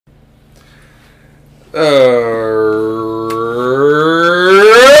Alright!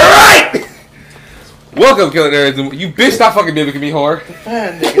 Welcome, Killer Nerds. You bitch, stop fucking mimicking me, whore.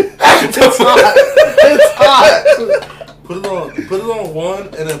 Man, nigga. It's hot. It's hot. Put it on one,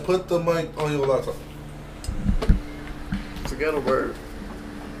 and then put the mic on your laptop. It's a ghetto bird.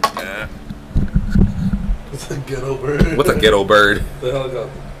 Yeah. It's a ghetto bird. What's a ghetto bird? The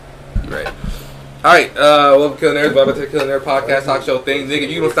helicopter. You're right. Alright, welcome to Killer Nerds. Welcome to the Killer Nerd podcast talk show thing. Nigga,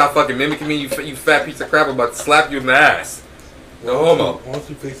 you don't stop fucking mimicking me, you fat piece of crap. I'm about to slap you in the ass. No homo. Once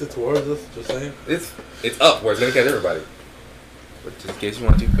you face it towards us, just saying. It's up where it's gonna catch everybody. But just in case you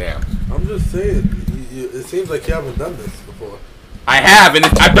want to, bam. I'm just saying. It seems like you haven't done this before. I have, and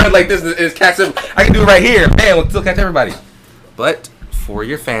I've done it like this. It's catch. I can do it right here. Bam, it'll still catch everybody. But for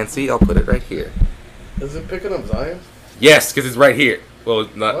your fancy, I'll put it right here. Is it picking up Zion? Yes, because it's right here. Well,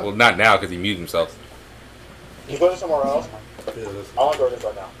 not now because he muted himself. You go to somewhere else? Yeah, I want to go to this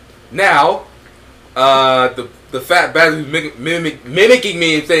right now. Now, the fat bastard who's mimicking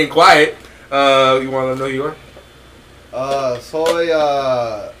me and staying quiet. You want to know who you are? Soy,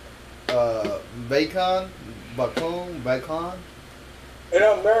 bacon. In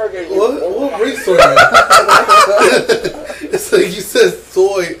America, what race are you? It's like you said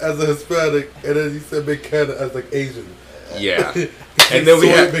soy as a Hispanic, and then you said bacon as like Asian. Yeah. And then we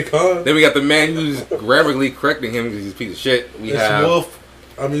bacon. got the man who's grammatically correcting him because he's a piece of shit. We have Wolf.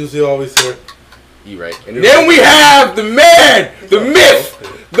 I'm usually always here. You right. And then we have the man, the myth,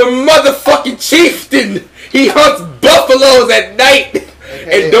 the motherfucking chieftain. He hunts buffaloes at night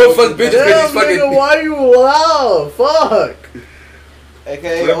and don't fuck bitches because he's fucking. Nigga, why you loud? Fuck.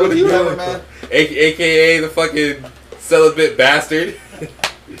 AKA OG Cameraman. AKA the fucking celibate bastard.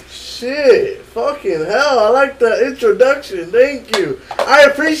 Shit. Fucking hell. I like the introduction. Thank you. I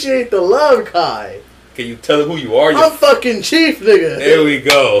appreciate the love, Kai. Can you tell who you are? I'm fucking chief, nigga. There we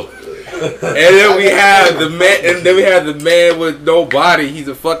go. And then we have the man. And then we have the man with no body. He's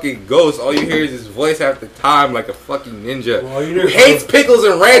a fucking ghost. All you hear is his voice half the time, like a fucking ninja. Well, who hates pickles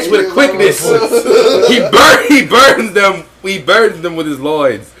and ranch with a quickness. He burns them. He burns them with his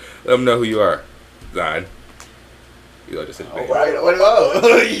loins. Let them know who you are, Zion. You know, just sit back.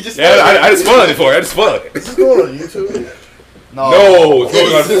 Whoa. You just I just spoiled it for you. I just spoiled it. This is going on YouTube? No, it's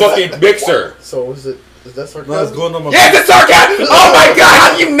going on fucking Mixer. So is that sarcasm? No, it's going on my. Yeah, it's sarcasm. Oh my god,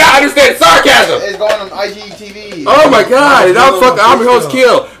 how do you not understand sarcasm? It's going on IGTV. Oh my god, and I'm your host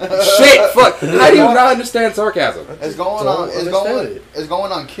Kill. Shit, fuck. How do you not understand sarcasm? It's going on. It's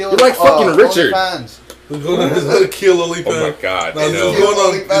going on Kill. You're like fucking Richard. OnlyFans. It's going on Kill OnlyFans. Oh my god. No, I it's know. going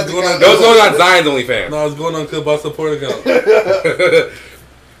on. No, it's going on Zion's OnlyFans. No, it's going on Kill support account. Wait,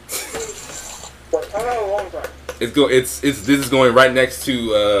 how about a long time? This is going right next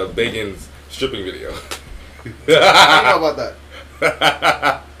to Bacon's stripping video. I don't know about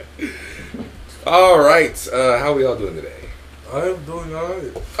that. All right, how we all doing today? I am doing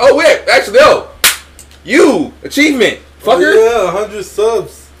alright. Oh wait, actually no. You achievement, fucker. Oh, yeah, 100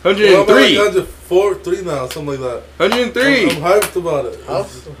 subs. 103. Well, I'm like 103 now, something like that. 103. I'm hyped about it. How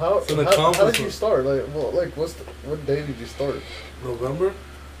It's an did you accomplishment. start? What day did you start? November?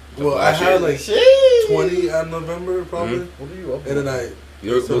 Well, I had like 20 at November probably. What are you up And then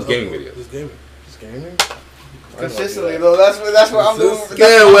Those gaming videos. Just gaming. Just gaming? Consistently though. That's what I'm doing.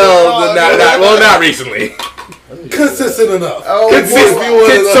 Yeah, well, not recently. Consistent enough.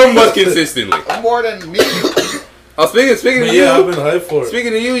 Somewhat consistently. More than me. Oh, speaking of Yeah, you, I've been hyped for it.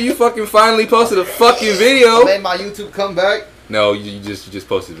 speaking of you fucking finally posted a fucking video. I made my YouTube comeback. No, you just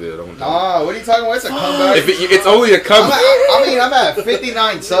posted a video. Don't Nah, what are you talking about? It's a comeback. it's only a comeback. I'm at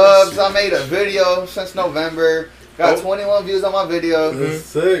 59 subs. I made a video since November. Got 21 views on my video. That's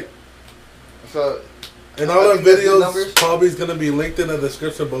sick. So, And all our I think that's good videos numbers. probably is gonna be linked in the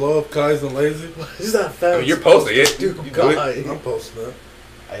description below of Kai's and Lazy. Is that fast? I mean, you're posting it. You do it. Guy. I'm posting it.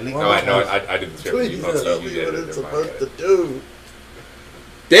 I linked No, I know. I did the script. Please You tell posted it. me You what did it's it. Never mind. supposed to do.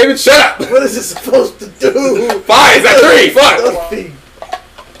 David, shut up. What is it supposed to do? Fine, it's at 3. Fuck. Nothing.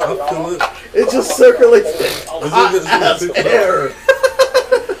 I feel it. It just circulates Is hot it- ass is it- air.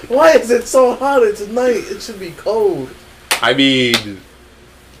 Why is it so hot? It's night. It should be cold. I mean,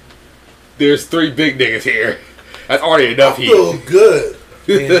 there's 3 big niggas here. That's already I enough heat. feel good.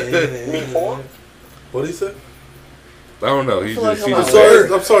 Before? What do you say? I don't know. He's feel like just, I'm he's out just there.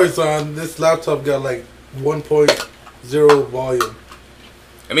 saying. I'm sorry, son. This laptop got like 1.0 volume.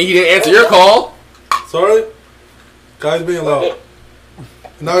 I mean, he didn't answer your call. Sorry? Guys being loud.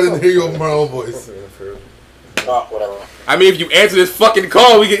 Now I didn't hear you over my own voice. Whatever. I mean, if you answer this fucking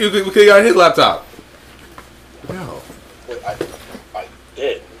call, we could have got his laptop. No. Wait, I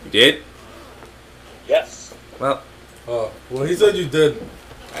did. You did? Yes. Well, Well, he said you did.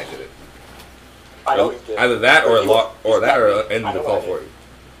 I did it. I know he did. Either that or end the call for you.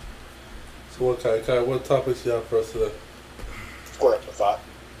 So what, Kai, what topics you have for us today? Square up the thought.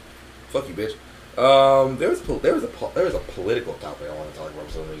 Fuck you, bitch. There was a political topic I want to talk about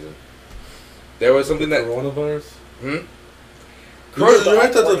for some reason. There was something that Coronavirus? Hmm? You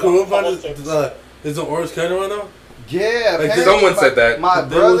right that the coronavirus is in Orange County right now? Yeah, Like, apparently someone said that. My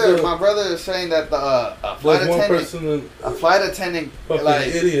There was brother is saying that the flight attendant fucking like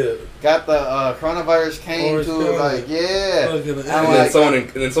idiot. got the coronavirus came Orange to County. like Fucking I'm idiot.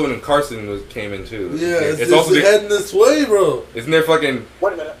 and then like, someone in Carson came in too. Yeah, it's also heading this way, bro. isn't there fucking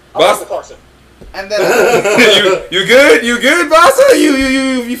Wait a minute. Boss- I'm Carson. and then you good, Bassa?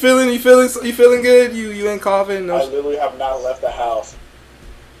 You feeling good? You ain't coughing? I No. literally have not left the house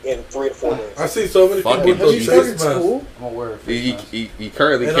in 3 to 4 days. I see so many Fucking people Have you with started face masks. school? I'm aware. He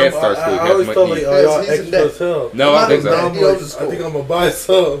currently And can't start school. I always felt like, oh, y'all He's in extra debt. as hell. No, I don't think Now so. I'm He goes to like, school. I think I'm gonna buy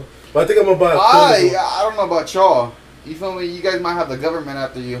some. But I think I'm gonna buy a physical. I don't know about y'all. You feel me? You guys might have the government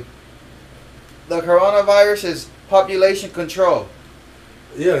after you. The coronavirus is population control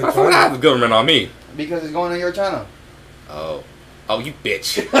Yeah, I forgot I have the government on me. because it's going on your channel. Oh, you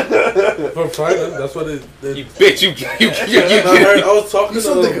bitch! from China. That's what it. You bitch! I was talking You to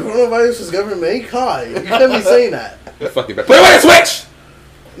said the them. coronavirus was government made? Kai, you can't be saying that. You fucking bitch. Put it on the switch.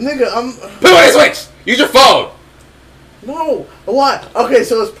 Nigga, Put it on the switch. Use your phone. No. Why? Okay,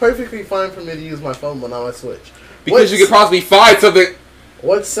 so it's perfectly fine for me to use my phone, but not my Switch. Because you could possibly find something.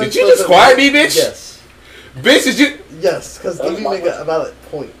 What sense Did you does just it quiet make? me, bitch? Yes. Bitch, did you? Yes, because let me make a valid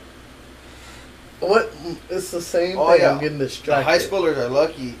point. What? It's the same Oh, thing. yeah. I'm getting The distracted. high schoolers are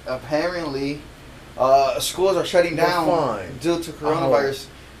lucky. Apparently, schools are shutting They're down fine. due to coronavirus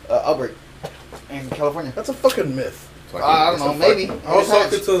outbreak in California. That's a fucking myth. I don't know, maybe. I was talking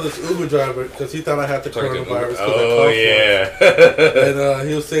Depends. to this Uber driver because he thought I had the coronavirus. 'cause I Oh coughed yeah. And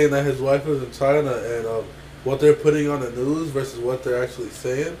he was saying that his wife was in China and what they're putting on the news versus what they're actually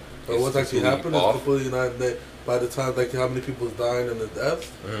saying or It's what's actually completely happening off. is completely not. By the time, like how many people's dying and the deaths,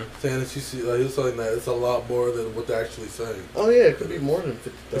 saying that he was saying that it's a lot more than what they're actually saying. Oh yeah, it could be more than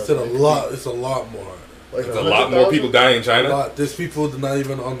 50,000. He said a lot. It's a lot more. Like There's a lot more people dying in A China. lot. There's people that are not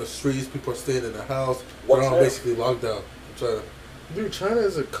even on the streets. People are staying in the house. What's They're on that? basically lockdown in China. Dude, China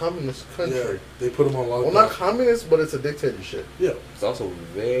is a communist country. Yeah, they put them on lockdown. Well, not communist, but it's a dictatorship. Yeah, It's also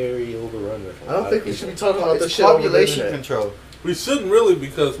very overrun. with a I don't lot think of we should be people. talking about this It's shit over the population internet. control. we shouldn't really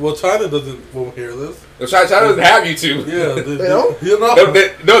because China won't hear this. Well, China doesn't have YouTube. Yeah, They don't? You know, They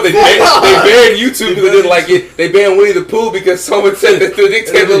banned YouTube because they didn't like it. They banned Winnie the Pooh because someone said that the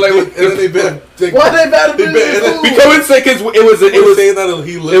dictator looked like and then they banned. Why they bad They at banned- because it's like it was It was it saying that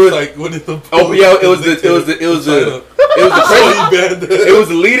he looks was- like Winnie the Pooh. oh yeah it was the China. president. He banned it. It was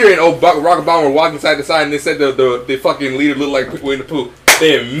the leader and Barack Obama were walking side to side and they said the fucking leader looked like Winnie the Pooh.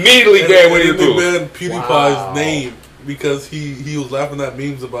 They immediately banned Winnie the They Pooh. banned PewDiePie's Wow. name because he was laughing at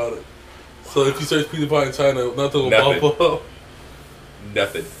memes about it. So if you search PewDiePie in China, nothing will Nothing. pop up.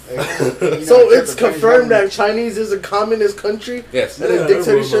 Nothing. So it's confirmed that Chinese is a communist country Yes. and Yeah, a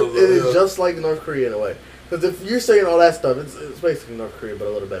dictatorship. everyone knows It that, is yeah. just like North Korea in a way. Because if you're saying all that stuff, it's basically North Korea, but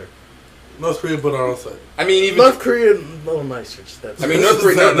a little better. North Korea put our own side. I mean even North Korea, a little nicer. That's I mean North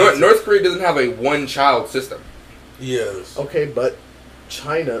Korea doesn't have a one-child system. Yes. okay, but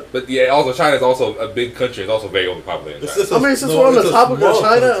China. But yeah, also China is also a big country. It's also very overpopulated. in It's China. just I mean, since we're on the topic of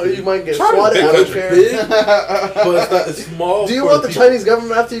China, you might get China's swatted. big I don't country. care. big, but it's not. It's small. Do you for want the people. Chinese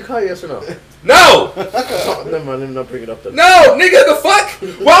government after you call? Yes or no? No, Oh, never mind. Let me not bring it up then. no, nigga, the fuck? Who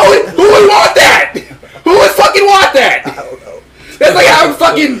would want that? Who would fucking want I that? don't know. That's like having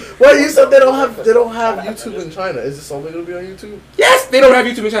fucking Well, you said they don't have YouTube in China. Is this only gonna be on YouTube? yes. They don't have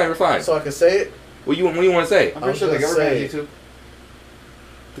YouTube in China. We're fine. So I can say it. What do you want to say? I'm pretty sure the gonna government say- has YouTube.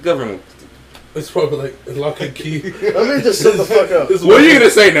 The government. It's probably like lock and key. Let me just shut the fuck up. It's What are you gonna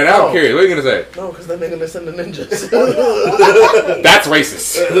say now? Now I'm No. curious. What are you gonna say? No, because then they're gonna send the ninjas. That's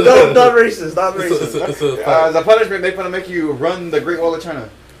racist. No, not racist. Not It's racist. it's a As a punishment, they're gonna make you run the Great Wall of China.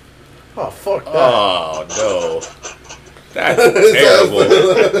 Oh fuck that. Oh no. That's terrible.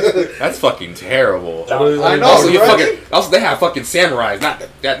 That's fucking terrible. I know, Also, you right? also they have fucking samurais, not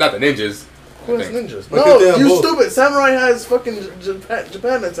the ninjas. Who has I think. ninjas? Why can't No, they have you both? stupid. Samurai has fucking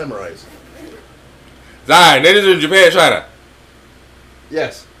Japan has samurais. Zion, ninjas in Japan, and China.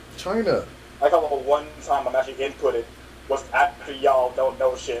 Yes. China. I thought the one time I'm actually inputted was after y'all don't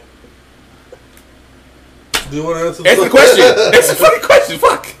know shit. Do you want to answer Answer the question. Answer the fucking question.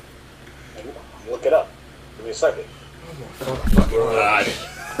 Fuck. Look it up. Give me a second. God.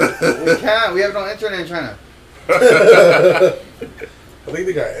 We can't. We have no internet in China. I think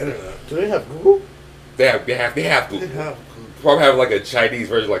they got internet. Do they have Google? They have They Google. have probably have like a Chinese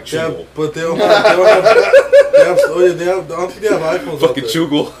version like Yeah, Chugul. but they don't have. They don't have. They have. Oh yeah, they have. I don't think they have iPhones. Fucking out there.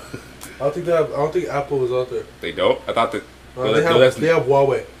 Chugul. I don't think they have. I don't think Apple is out there. They don't? I thought that. They have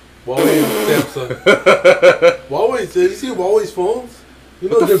Huawei. Huawei and Samsung. Huawei. Did you see Huawei's phones? You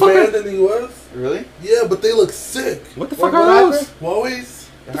know What the they're fuck banned in the US. Really? Yeah, but they look sick. What the What fuck are those? Huawei's.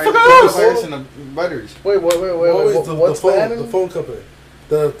 The fuck are those? virus and the butters. Wait. Huawei's What's the phone company.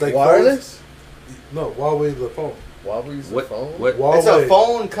 The like wireless? Phones. No, Huawei's the phone. Huawei's the What? phone? What? Huawei. It's a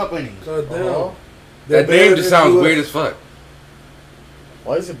phone company. God damn. Uh-huh. They're That name banned just in sounds the US. weird as fuck.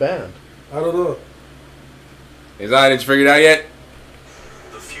 Why is it banned? I don't know. Is I didn't figure it out yet?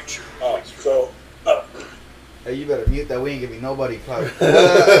 So, Hey, you better mute that. We ain't giving nobody clout.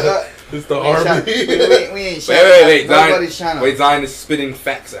 It's the we ain't army. we ain't shouting Wait, at nobody's Zion. channel. Wait, Zion is spitting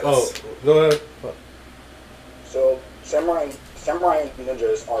facts at Oh, us. go ahead. so samurai and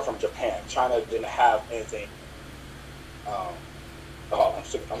ninjas are from Japan. China didn't have anything.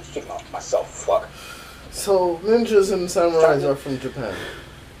 I'm speaking on myself. Fuck. So ninjas and samurais are from Japan.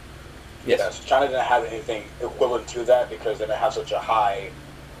 Yes, China didn't have anything equivalent to that because they didn't have such a high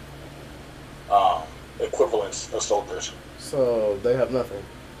equivalence of soldiers. So they have nothing.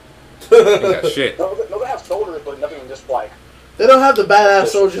 Ain't got shit. No, they have soldiers, but nothing just like They don't have the badass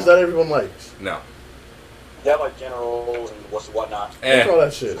soldiers that everyone likes. No. they have like generals and whatnot. What's all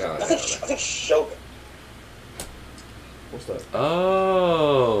that shit? No, I no, think no. I think Shogun. What's that?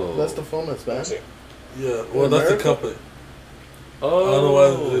 Oh. That's the phone that's Let me banned? see. Yeah, well, that's the America? company. I Oh. don't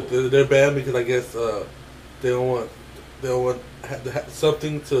know why they're banned because I guess they don't want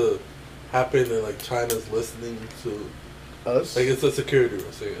something to happen and like China's listening to Us? like it's a security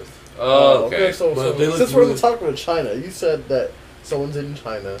risk, I guess. Oh, okay. So, But they look since we're really- talking about China, you said that someone's in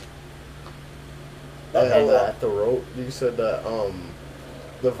China Okay, and well, at the road, you said that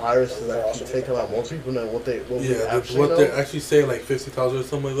the virus is actually taking out more people than what we Yeah, actually what know. they're actually saying like 50,000 or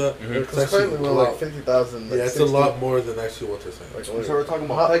something like that. Mhm. It's Because actually currently a we're lot. like 50,000. Like Yeah, it's 60. a lot more than actually what they're saying. Like, So we're talking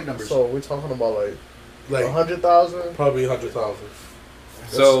about peg numbers. So we're talking about like Like 100,000. probably 100,000.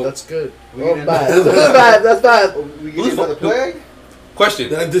 So- that's good. We Oh, didn't- bad. That's bad. That's bad. We get into the plague?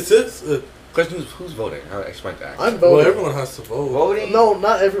 Question. And this is Question: Who's voting? I explained that. I'm well, voting. everyone has to vote. Voting? No,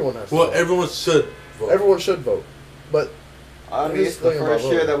 not everyone has to Well, vote. everyone should vote. Everyone should vote. But I I'm mean, just it's the thinking first about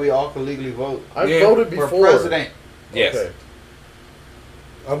year voting. that we all can legally vote. I've Yeah, voted For before. president. Yes. Okay.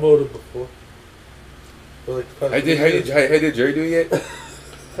 I voted before. For like the past How did Jerry do it yet?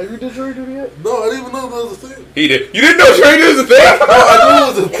 Have you did jury duty yet? No, I didn't even know that was a thing. He did. You didn't know Jerry did was a thing? No, I knew it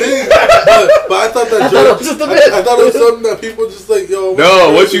was a thing, but I thought that thought it was just a bit. I thought it was something that people just like, yo.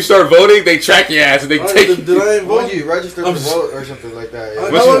 No. Once you start voting, they track your ass and they Alright, take did you. I ain't When vote? you register I'm to just- vote or something like that. Yeah. I-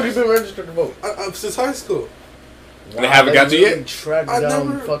 What's How your- long have you been registered to vote? I'm since high school. They haven't got you really yet? Tracked I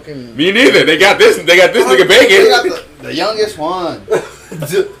down never- fucking. Me neither. They got this. They got this nigga They begging. got the youngest one.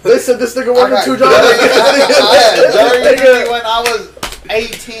 They said this nigga I working got 2 Jerry jobs. Jerry when I was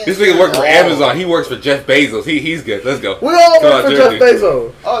 18. This nigga works for Oh. Amazon. He works for Jeff Bezos. He's good. Let's go. We all Come work on, for Jerry. Jeff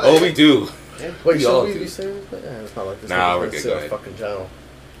Bezos. Oh, we do. Wait, We should all we do. be saying this? Yeah, it's not like this. Nah, nigga's we're gonna good. sit Go on ahead. fucking channel.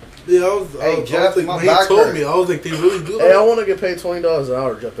 Yeah, I was. Hey, Jeff, like, my when he back told hurt. me, I was like, they really do that. Hey, I want to get paid $20 an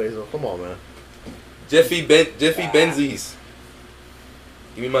hour, Jeff Bezos. Come on, man. Jeffy Benzies.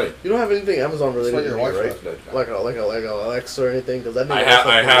 Give me money. You don't have anything Amazon That's related, what your to me, wife right? No, no. Like a Alexa or anything? Because that nigga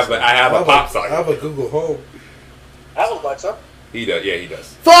I have a pop I socket. have a Google Home. I have Alexa. He does. Yeah, he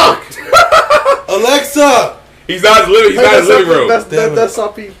does. Fuck. Alexa! He's not his living. He's not his living room. That's Damn it. that's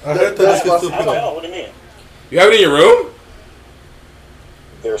Soppy. I heard that That's nigga still Soppy. pick up. Hell, what do you mean? You have it in your room?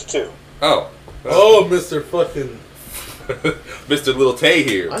 There's 2. Oh. Oh, Mr. Fucking. Mr. Little Tay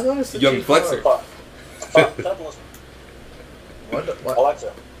here. I noticed that Young you- flexer. Fuck. Fuck. listen. What?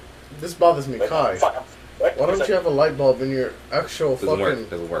 Alexa. This bothers me, Kai. Fuck. Wait, Why don't you have a light bulb in your actual Doesn't work. fucking?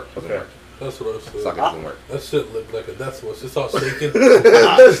 Doesn't work. Doesn't Okay. work. That's what I was saying. Socket doesn't work. That shit looked like a death switch. It's all shaking.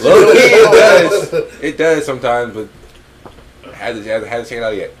 That's Low key, it just- does. It does sometimes, but I haven't checked it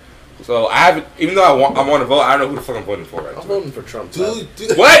out yet. So I haven't. Even though I want to vote, I don't know who the fuck I'm voting for right I'm now. voting for Trump. man.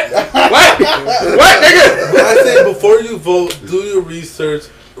 Dude, What? What? What, nigga? I say before you vote, do your research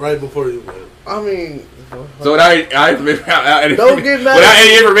right before you vote. I mean, So without any, Don't get mad. without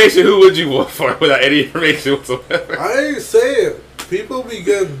any information, who would you vote for? Without any information whatsoever. I ain't saying. People be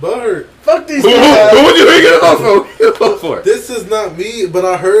getting butthurt. fuck these Who guys. would you gonna vote for? Who you gonna vote for? This is not me, but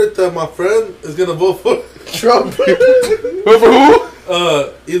I heard that my friend is gonna vote for Trump. Vote for who?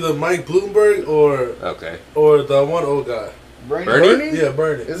 either Mike Bloomberg Okay. or the one old guy. Bernie? Bernie? Yeah,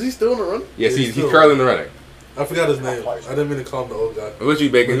 Bernie. Is he still in the run? Yes, He's he's still- currently in the running. I forgot his name. I didn't mean to call him the old guy. What you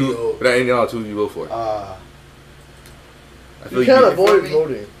bacon? Really Who? old. Without any knowledge, who would you vote for? Uh, I feel You can't you- avoid me?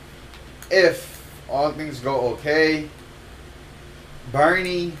 voting. if all things go okay,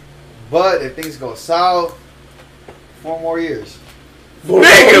 Bernie, but if things go south, 4 more years.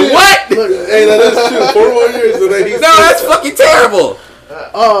 Nigga, what? Hey, that is true. 4 more years and then he's No, that's fucking terrible.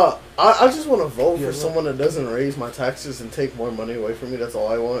 I just want to vote for someone that doesn't raise my taxes and take more money away from me. That's all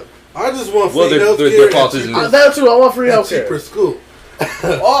I want. I just want free Well, they're healthcare politicians. That too. I want free and healthcare. cheaper school.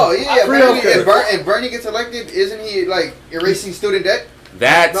 Oh yeah, Free Bernie, healthcare. if Bernie gets elected, isn't he like erasing student debt?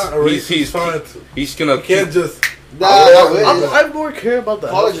 That's Not a racist he's trying to. he's gonna You can't just. I more care about the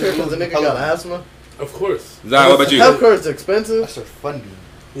College healthcare because the nigga got color. asthma. Of course. Zion, what about you? Healthcare is expensive. That's their funding.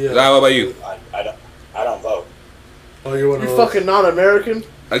 Yeah. Zion, what about you? I don't vote. Oh, you're one You of those. fucking non-American.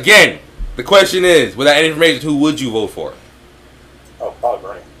 Again, the question is, without any information, who would you vote for? Oh, probably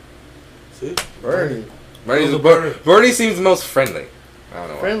Bernie. See? Bernie. Bernie seems the most friendly. I don't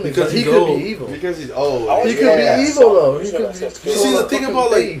know. Why. Friendly, Because but he he's could old. be evil. Because he's old. Oh, He could yeah. be evil though. He He's could gonna be. say- You see, the thing fucking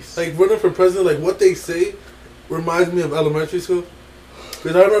about face. like running for president, like what they say reminds me of elementary school.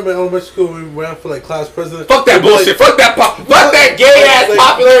 Because I remember in elementary school when we ran for like class president. Fuck that we'd be bullshit. Fuck that gay ass like,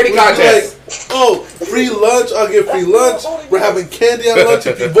 popularity we'd be contest. Like, oh, free lunch! I'll get free lunch. We're having candy at lunch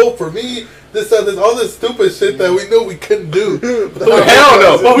if you vote for me. This and this, all this stupid shit that we knew we couldn't do. Hell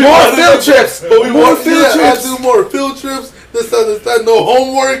no. But we More wanted field to- trips. But we More want field to trips. do more field trips. This and this, that. No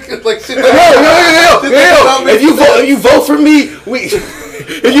homework. It's like shit. Yo. If you vote for me, But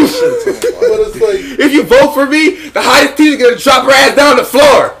it's like. if you vote for me, the hottest team is gonna drop her ass down the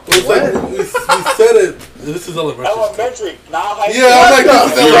floor. It's like we said it. This is elementary. Elementary, not high school. Yeah, I'm like,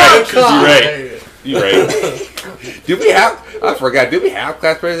 this is elementary. You right. Did we have? I forgot. Did we have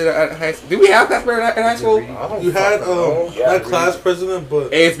class president at high school? Did we have class president in high school? I don't You had fucking know. not class president,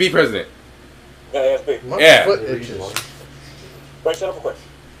 but ASB president. Yeah, ASB. My Yeah. foot itches. Wait, shut up real quick.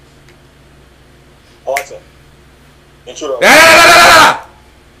 Alexa. Intruder. Ah!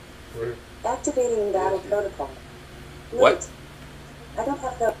 Activating battle protocol. What? Wait, I don't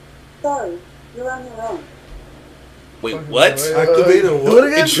have the. Sorry, you're on your own. Wait, what? Activating Do what?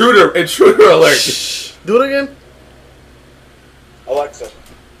 it again. Intruder alert. Do it again. Alexa.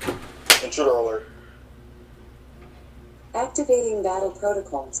 Intruder alert. Activating battle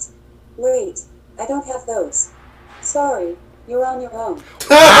protocols. Wait, I don't have those. Sorry, you're on your own.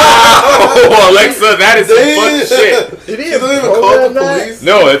 Oh, Alexa, that is some fun shit. Did he You don't even call program the that? police.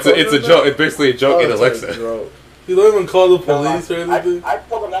 No, it's a joke. It's basically a joke in it's Alexa. a joke. You don't even call the police or anything. I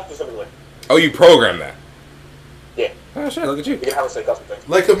programmed that specifically. Oh, you programmed that? Yeah. Oh shit! Look at you. You can have her say custom things.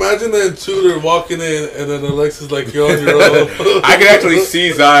 Like imagine the intruder walking in and then Alexa's like, "You're on your own." I can actually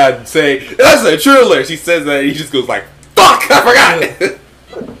see Zion say, "That's a true alert." She says that, and he just goes like, "Fuck! I forgot!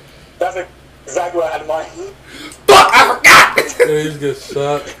 That's exactly what I had in mind. Fuck! I forgot!" And he just gets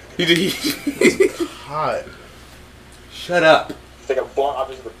shot. he Hot. Shut up. Take a blunt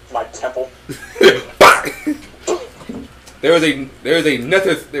object to my temple. Fuck! There was another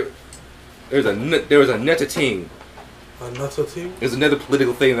team. Another team. There's another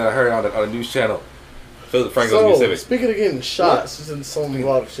political thing that I heard on a news channel. Philip Franco's So, Pacific. speaking of getting shot, since so many a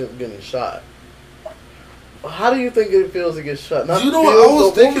lot of shit getting shot. How do you think it feels to get shot? Not You know what I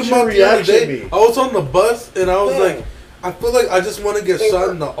was thinking would your about the other reaction day? be? I was on the bus and I was Yeah. like, I feel like I just want to get shot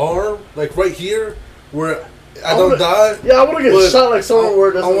in the arm, like right here, where I I don't wanna- die. Yeah, I want to get But shot like someone where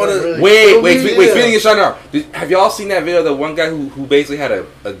it doesn't I wanna- like, really Wait, kill wait, me. wait! Yeah. Feeling your shot now. Have y'all seen that video of the one guy who basically had a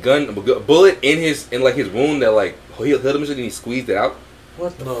bullet in like his wound that like healed him and he squeezed it out?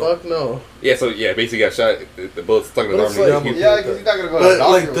 What the No. fuck? No. Yeah, so yeah, basically got shot. The bullet stuck in his But arm. it's and like- he- Yeah, because he's not gonna go to the But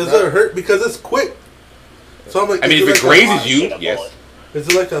doctor. like, with does that. it hurt? Because it's quick. So I'm like, I mean, is if it it like grazes you, yes. is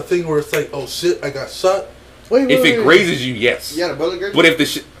it like a thing where it's like, oh shit, I got shot? Wait, If it grazes you, yes. You had a bullet graze? But if the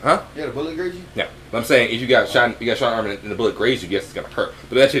shit, huh? You had a bullet graze? No, I'm saying if you got shot in the arm and the bullet grazed you, yes, it's gonna hurt.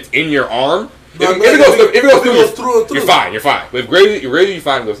 But if that shit's in your arm. No, If I mean, it goes if it goes through, and through. you're fine. You're fine. But if grazes you, you're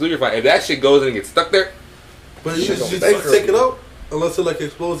fine. Goes through, you're fine. If that shit goes in and gets stuck there, But you Shit just gonna take it out. Unless it like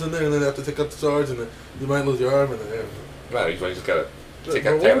explodes in there and then they have to take out the charge and then you might lose your arm and then no, you just gotta take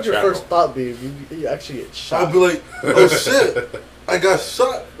But out what would your shrapnel. first thought be if you actually get shot? I'd be like, oh shit, I got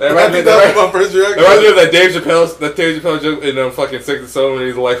shot. That I reminds me- think that that was my first reaction. It reminds me of that Dave Chappelle joke in fucking Six and Seven. When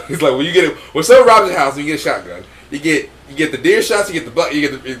he's like, when someone robs your house and you get a shotgun, you get the deer shots, you get the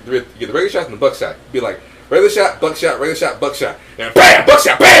regular shots and the buckshot. Be like regular shot, buckshot, and bam,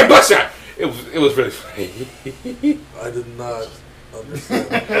 buckshot, bam, buckshot. It was really funny. I did not understand.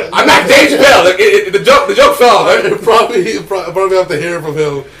 I'm not Dave Chappelle. The joke fell. I Right? probably have to hear from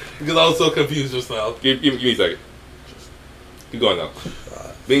him because I was so confused just now. Give me a second. Keep going though.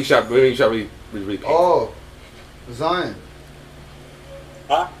 Being shot really painful. Oh, Zion.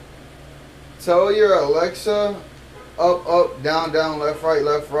 Huh? Tell your Alexa, up, down, left, right.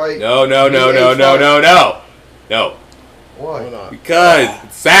 No. Why Why? not? Because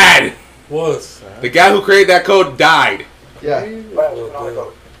it's sad. What? The guy who created that code died. Yeah. Right, we can only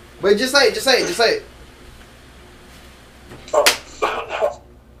go. Wait, just say it. Just say it. Just say it. Oh.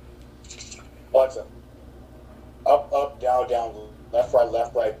 Alexa. Up, up, down, down, left,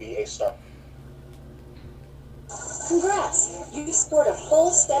 right, B, A star. Congrats! You scored a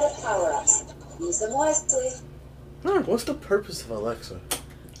whole set of power-ups. Use them wisely. What's the purpose of Alexa?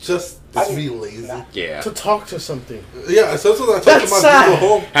 Just be lazy. Yeah. To talk to something. Yeah, sometimes I talk That's to my sad.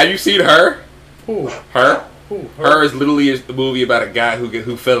 Google Home. Have you seen Her? Who? Her? Who? Her is literally the movie about a guy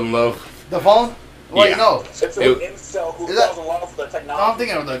who fell in love. The phone? Wait, Yeah. no. It's an It- incel who Is that- falls in love with the No, technology. I'm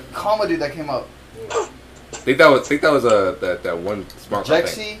thinking of the comedy that came out. Think that was that one smart thing.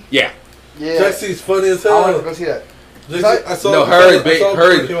 Jexy? Yeah. Yeah. Jesse's funny as I want to hell. go see that. Jesse, I saw. No, I Her is saw it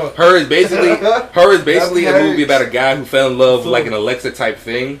before it came out. Her is basically a That'd movie be about a guy who fell in love with So- like an Alexa type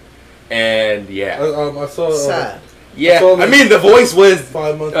thing, and yeah, I saw. Sad. yeah. saw, I like, mean, the voice was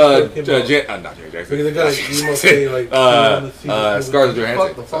 5 months before it came out. not Jerry Jackson. Because they got like emo saying like Scarlett Fuck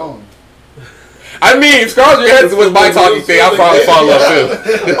Johansson. the phone. I mean, if Scarlett Johansson was my talking thing, I'd probably fall in love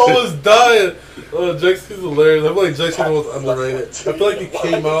too. I was dying. Jaxie's hilarious. I feel like Jaxie's the most underrated. I feel like he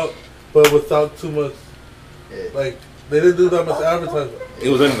came out, but without too much. Yeah. Like they didn't do that much advertising. It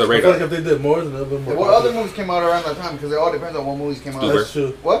was under the I feel like radar. if they did more, then it would have been more. What other popular. movies came out around that time? Because it all depends on what movies came out. Stuber. That's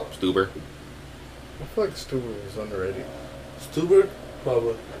true. What? Stuber. I feel like Stuber was underrated. Stuber,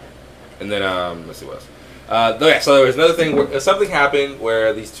 probably. And then let's see what else. Yeah, so there was another thing. Where, something happened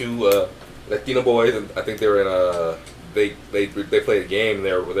where these two Latino boys, and I think they were in they played a game. And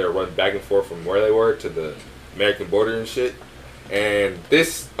they were running back and forth from where they were to the American border and shit. And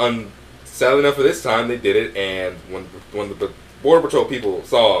this, sadly enough for this time, they did it. And when the border patrol people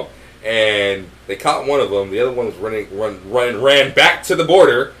saw them, and they caught one of them, the other one was ran back to the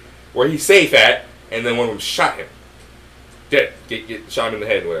border where he's safe at, and then one of them shot him. Dead. Get shot him in the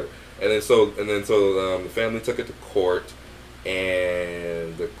head, whatever. And then so the family took it to court,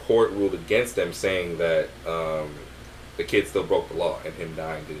 and the court ruled against them, saying that the kid still broke the law, and him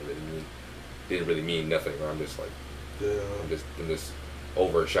dying didn't really mean nothing. Or I'm just like, Yeah. I'm just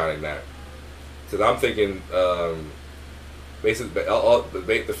overshotting that. Because I'm thinking, basically,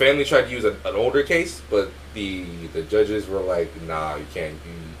 the family tried to use an older case, but the judges were like, nah, you can't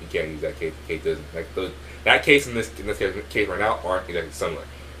use that case. The case doesn't like that case in this case right now aren't exactly similar.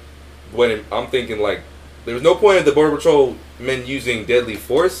 When I'm thinking like, there was no point of the border patrol men using deadly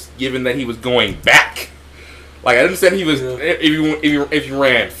force, given that he was going back. Like I understand he was if you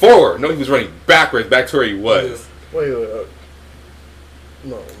ran forward, no, he was running backwards back to where he was. Wait.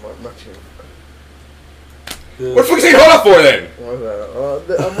 No, not you. Yeah. What the fuck is he hold up for then?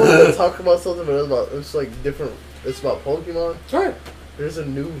 I'm going to talk about something, but it's like different. It's about Pokemon. Sorry. There's a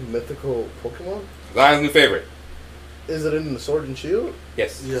new mythical Pokemon. Zion's new favorite. Is it in the Sword and Shield?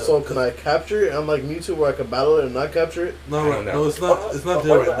 Yes. Yeah. So can I capture it? I'm like Mewtwo where I can battle it and not capture it? No, I don't know. no, it's not. It's not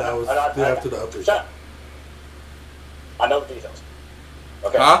there right now. It's there after the update. Shut up. I know the details.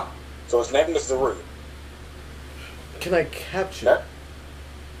 Okay. Huh? So his name is Zaru. Can I capture Okay.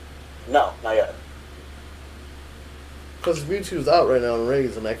 it? No, not yet. Because Mewtwo's out right now in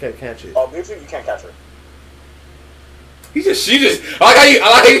raids and I can't catch it. Oh, Mewtwo, you can't capture it. She just. I like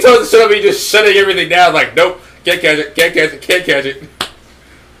how you told us to shut up. And you just shutting everything down. Like, nope, can't catch it, can't catch it.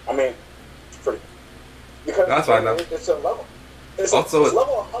 I mean, it's pretty. Because That's fine, though. it's a level. It's Also, it's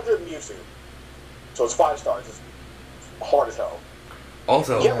level 100 Mewtwo. So it's 5 stars. It's hard as hell.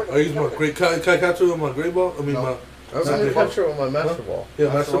 Also, Yeah, Are you using my great? Can I capture it with my great ball? I mean, No. my I was going to capture it with my Master Ball. yeah,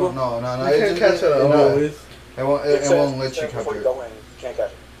 That's master the ball. one. No. You can't catch it at all. Always. It won't let you Before capture you it. go in, you can't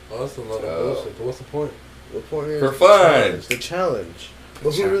catch it. Oh, that's a lot of Oh. bullshit. But what's the point? The point is For the fun. challenge, the challenge.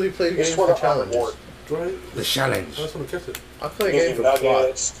 But who really plays It's games for for the challenges? reward. Right? the challenge. I just want to catch it. I play Gives games you for plot.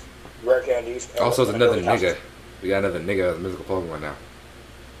 nuggets, rare candies. Also, it's and another ability nigga. We got another nigga, mythical Pokemon now.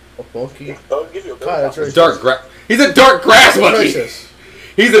 A monkey. counters. They'll give you ability God, that's counters. racist. He's a dark grass monkey. Racist.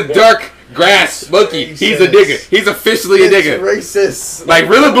 He's a dark grass monkey. He's a nigga. He's officially a It's nigga. racist. Like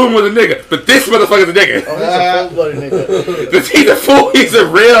Rillaboom was a nigga, but this motherfucker's a nigga. Oh, he's a full-blooded nigga. He's a fool. He's a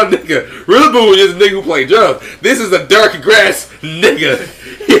real nigga. Rillaboom was just a nigga who played drums. This is a dark grass nigga.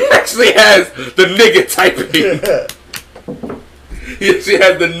 He actually has the nigga typing. He actually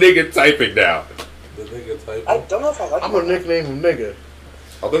has the nigga typing now. The nigga type. I don't know if I like I'm gonna nickname him nigga.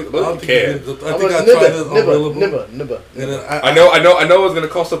 I think I don't you think can. I I'm think gonna I tried this on Rillaboom. nibba. And then I know it was gonna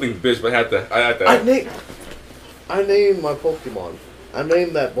call something bitch, but I had to. I named my Pokemon. I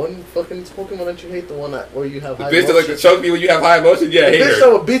named that one fucking Pokemon that you hate, the one where you have The high bitch that like to emotion. choke me when you have high emotion, yeah, I The hate bitch her. that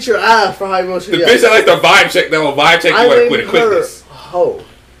will beat your ass for high emotion. The yeah. bitch that like the vibe check, that will vibe check I you with named a quickness. her Ho,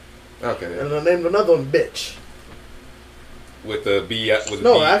 Okay, yeah. and I named another one Bitch. with the B with the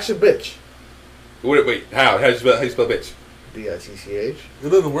No, B. actually, bitch. Wait, how do you spell bitch? BITCH. It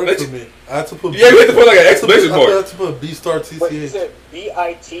doesn't work for me. I had to put. Yeah, we had to put like an exclamation I point. had to put B star Wait, is TCH. it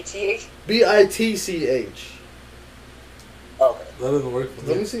BITTH? BITCH. Okay. That doesn't work for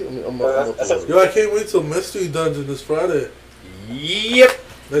Let me me. see. I'm That's a- Yo, I can't wait till Mystery Dungeon this Friday. Yep.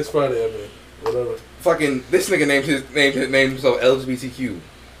 Next Friday, I mean. Whatever. Fucking this nigga named himself LGBTQ.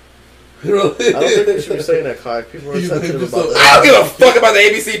 Really? I don't think we should be saying that, Kai. People are You sensitive think about so? I that. don't give a fuck about the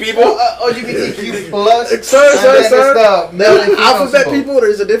ABC people. LGBTQ plus. Sir, and sir, then sir. it's the male and female Alphabet symbol. people,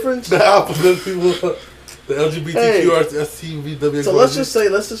 there's a difference. The alphabet people, the LGBTQ, Hey. STVW. So let's just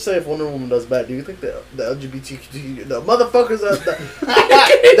say if Wonder Woman does bad, do you think the LGBTQ, the motherfuckers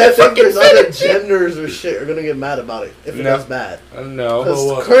that think there's other genders or shit are gonna get mad about it if it No. does bad? No. Oh, Because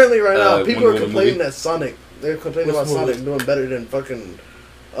what? currently right now, Wonder people are Woman complaining movie? that Sonic, they're complaining Which about movie? Sonic doing better than fucking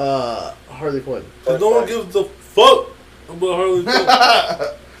Harley Quinn. No one gives a fuck about Harley Quinn.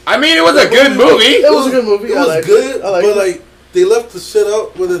 I mean, it was a good movie. It was a good movie. It I was liked good, it. I liked but it. like they left the shit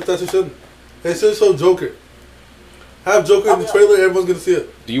out with it. That's shouldn't. They should show Joker. Have Joker in the trailer. Everyone's gonna see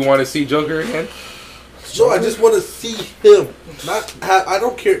it. Do you want to see Joker again? So I just want to see him. Not have. I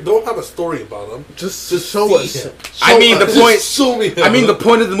don't care. Don't have a story about him. Just show show us. us. Him. I mean, the Just point. Show me him. I mean, the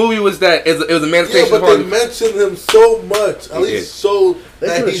point of the movie was that it was a Yeah, emancipation but they party. mentioned him so much. At They least show They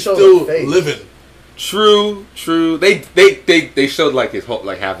that could've he's showed still his face. living. True. They showed like his whole,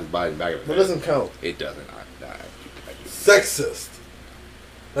 like half his body back. That doesn't count. It doesn't. Sexist.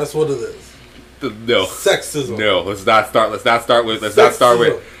 That's what it is. No. Sexism. No. Let's not start with the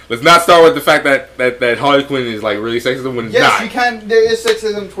fact that Harley Quinn is like really sexist when it's Yes, not. you can. There is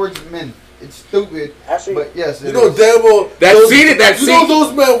sexism towards men. It's stupid, Actually, but yes, You it know is. damn well. That those- scene- that You scene- know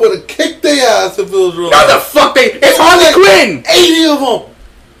those men would have kicked their ass if it was real. No, the fuck they. It's Harley Quinn. 80 of them.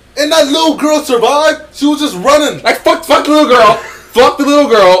 And that little girl survived. She was just running. Like fuck the little girl. Fuck the little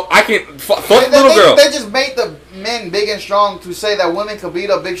girl. I can't. Fuck the little girl. They just made the men big and strong to say that women could beat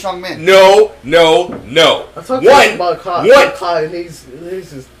up big strong men. No. I'm talking about Kai. Kai, and here's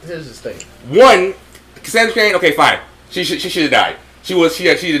his thing. One, Cassandra Cain. Okay, fine. She should have died. She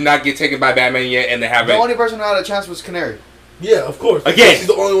did not get taken by Batman yet, and they The haven't. only person who had a chance was Canary. Yeah, of course. Again. She's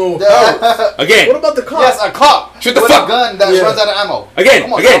the only one with power. What Again. about the cop? Yes, a cop Shut the with fuck- a gun that Yeah. runs out of ammo. Again.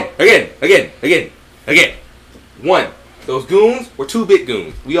 Come on, Again. One. Those goons were 2-bit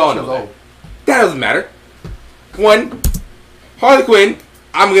goons. We all know that. That doesn't matter. One. Harley Quinn.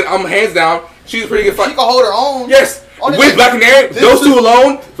 I'm hands down. She's a pretty good She fight. can hold her own. Yes. Only With thing- Black Canary, those two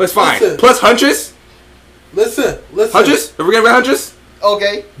alone, that's fine. Listen. Plus Huntress. Listen. Huntress. Are we getting Huntress?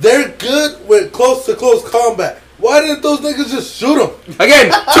 Okay. They're good with close-to-close combat. Why didn't those niggas just shoot them?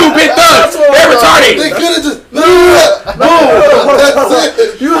 Again, 2-bit thugs. what They're I thought. They retarded. could have just. That's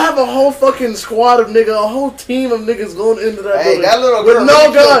it. You have a whole fucking squad of niggas, a whole team of niggas going into that Hey, building that little with girl no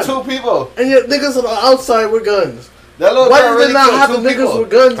really gun, killed 2 people. and yet niggas on the outside with guns. That little Why girl did really they not killed have the 2 niggas people. with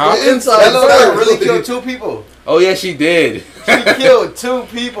guns Huh? on the inside? That little girl first? really killed 2 people. Oh yeah, she did. She killed 2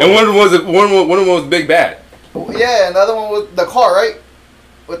 people. And one of them was Big Bad. Yeah, and the other one was the car, right?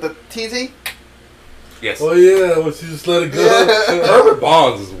 With the TZ? Yes. Oh yeah, when she just let it go. Yeah. Herbert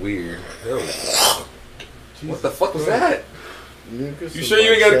Bonds is weird. What the fuck was that? Niggas You is sure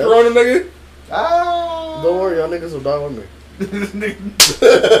you ain't got a like corona, nigga? Ah. Don't worry, y'all niggas will die with me.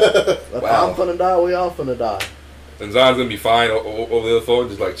 If Wow. I'm finna die, we all finna die. And Zion's gonna be fine over the other phone,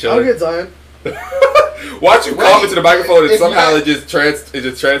 just like I'll chilling. get Zion. Watch you cough into the microphone, and if somehow you- it just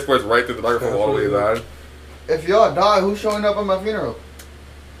transports right through the microphone all the way to Zion. If y'all die, who's showing up at my funeral?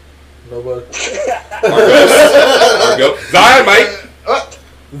 Nobody. Margo. Zion, Mike.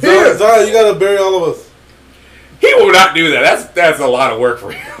 Here. Zion, you gotta bury all of us. He will not do that. That's a lot of work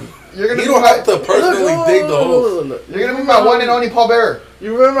for him. You're gonna You be don't my, have to personally dig the hole. You're gonna be my one and only Paul Bearer.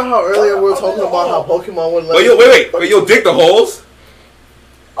 You remember how earlier we were talking about how Pokemon would let But you'll dig the holes.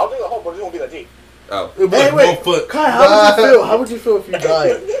 I'll do the whole, but it won't be that deep. Oh. It was Hey, wait. 1 foot. Kai, how would you feel? How would you feel if you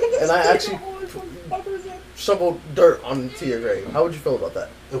died and I actually shoveled dirt onto your grave? How would you feel about that?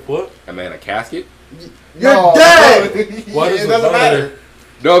 If what? I mean, a casket. You're No, dead. no. Why does it it doesn't matter? matter.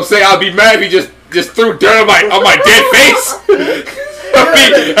 No, I'm saying I'll be mad if he just threw dirt on my dead face.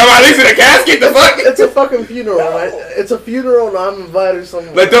 Am I at least in a casket? The fuck? It's a fucking funeral, right? It's a funeral, and I'm invited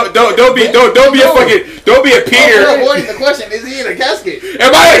somewhere. But don't be a Peter. You're avoiding the question. Is he in a casket?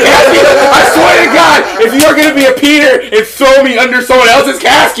 Am I in a casket? I swear to God, if you're gonna be a Peter and throw me under someone else's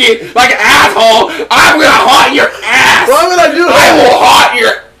casket like an asshole, I'm gonna haunt your ass. Why would I do I will that? haunt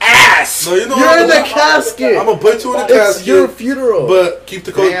your ass. No, you know You're in the what? casket. casket. I'm gonna put you in the It's casket, your funeral. but keep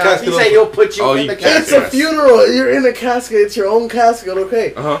the Damn, casket he said open. he'll put you Oh, in you the can't. casket. It's a funeral. You're in a casket. It's your own casket.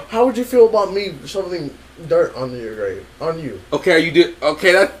 Okay. Uh-huh. How would you feel about me shoveling dirt onto your grave? On you? Okay, you did.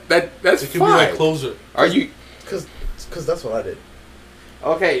 Okay, that's It could be fine. like closure. Are you? Because that's what I did.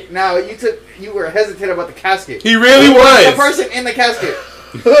 Okay, now you were hesitant about the casket. He really The was. person in the casket.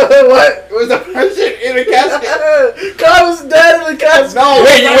 What? Was the person in the casket? God was dead in the casket. No.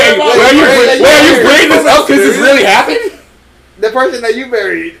 Wait, where are you bringing this up? Because this really happened? The person that you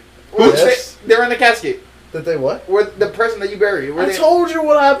buried. Yes. They're in the casket. Did they what? Were the person that you buried? Were I they, told you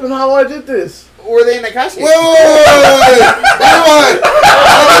what happened. How I did this. were they in the casket? Wait. I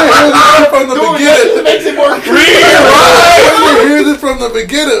didn't hear this from the Dude, beginning. this makes it more I didn't hear this from the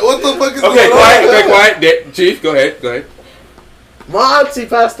beginning. What the fuck is Okay, going quiet, on? okay, quiet. Chief, go ahead. My auntie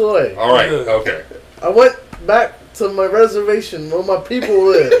passed away. All right, okay. I went back to my reservation where my people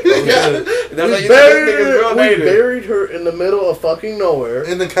live. Yeah. That's how We you buried, think it's real we native. buried her in the middle of fucking nowhere.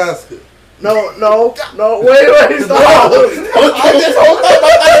 In the casket. No, wait, stop. I just hold up.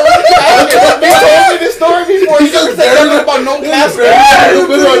 I thought you told me this story before. You just said something about no casket. In the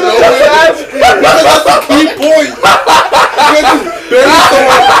middle of nowhere. Because that's the key point. You just buried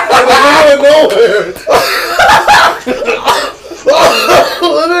someone in the middle of nowhere.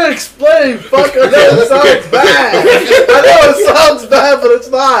 Let me explain. Fuck, I know it sounds bad. I know it sounds bad, but it's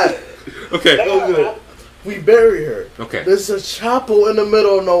not. Okay. We bury her. Okay. There's a chapel in the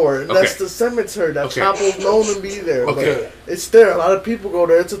middle of nowhere. And That's Okay. the cemetery. That Okay. chapel's known to be there. Okay. But it's there. A lot of people go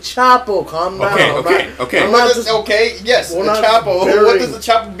there. It's a chapel. Calm down. Okay. I'm What not does- just, okay, yes, we're the not chapel. What burying- does the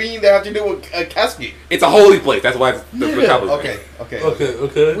chapel being there have to do with a casket? It's a holy place. That's why the chapel is Okay, okay.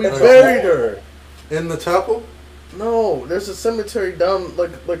 Okay. we Alright. buried her. In the chapel? No, there's a cemetery down like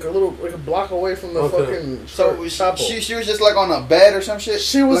a block away from the Okay. fucking So chapel. she was just like on a bed or some shit?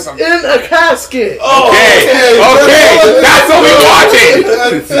 She was Like a- in a casket. Okay. That's what we wanted.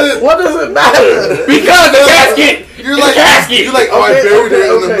 That's it. What does it matter? Because the casket. You're The like, casket. you're like, oh, I Okay, buried her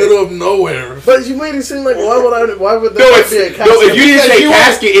in okay. the middle of nowhere. But you made it seem like why would there No, not it's, be a casket? no, if you didn't Because say you were-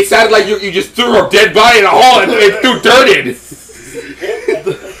 casket, it sounded like you just threw a dead body in a hole and threw dirt in.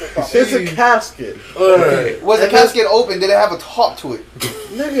 It's a casket. Alright. Was the And then- casket open? Did it have a top to it?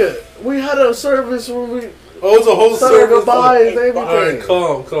 Nigga, we had a service where we Oh, it's a whole said service. goodbyes and everything. Alright,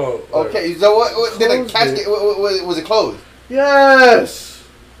 calm. Okay, so what did the Closed casket, it. was it closed? Yes.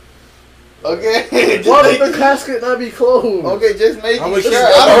 Okay. Why would the casket not be closed? Okay, just making I'm sure. sure-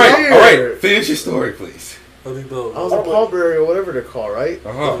 I All don't right, know. all right. Finish your story, please. I think those. I was a pallbearer or whatever they're called, right?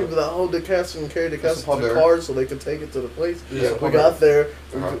 Uh-huh. The people that hold the casket and carry the That's a casket to the pallbearer. cars so they can take it to the place. Yeah, We got there,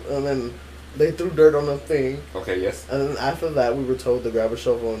 Uh-huh. and then they threw dirt on the thing, Okay, yes. and then after that we were told to grab a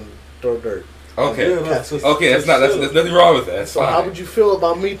shovel and throw dirt. Okay. Yeah, that's Okay, there's nothing wrong with that. That's So how fine. would you feel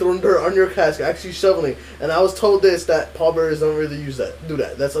about me throwing dirt on your casket, actually shoveling? And I was told this, that pallbearers don't really do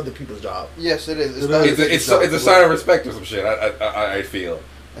that. That's other people's job. Yes, it is. It not- is. It's a sign of respect or some shit. I feel.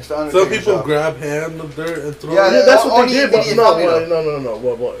 it's the Some Undertaker's people job. grab hand of dirt and throw Yeah, it. Yeah, that's what only they did, but idiot no, tell me no.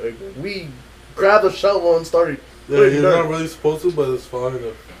 Well, we grabbed a shovel and started Yeah, putting you're dirt. not really supposed to, but it's fine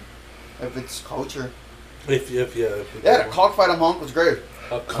If it's culture. if They had a cockfight on my uncle's grave.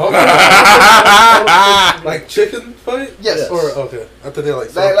 a cock- like chicken fight. Yes. Yes. Or okay, I thought they like.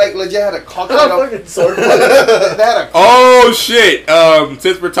 They like legit had a cockfight I'm on. fucking sorry. They had a. Oh shit!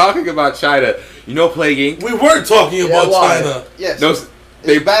 Since we're talking about China, you know Plague Inc. We weren't talking Yeah, about why? China. Yes. No, It's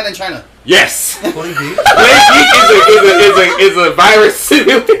they banned in China. yes. Plague Inc. Plague Inc. is a virus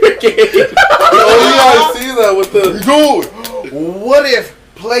simulator game. Oh yeah, I see that with the. Dude, what if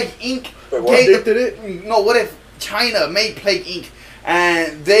Plague Inc. What, gave they the- did it? No, what if China made Plague Inc.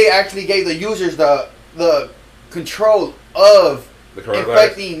 and they actually gave the users the control of The coronavirus.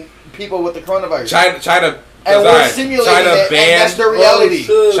 infecting people with the coronavirus? China and we're designed. simulating China it, and that's banned. the reality.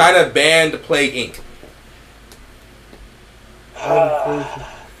 Oh, shit. China banned Plague Inc.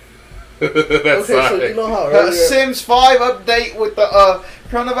 That's Okay, so fine. you know how earlier... Sims 5 update with the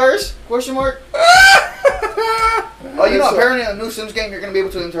coronavirus? Question mark. Oh, you know, So- apparently in a new Sims game, you're gonna be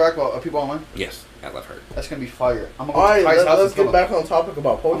able to interact with people online. Yes, I love her. That's gonna be fire. I'm gonna go Alright, to Ty's house let's and kill get him. back on topic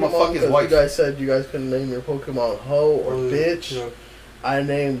about I'ma Pokemon, fuck his because you wife. guys said you guys couldn't name your Pokemon Ho or Bitch. Yeah. I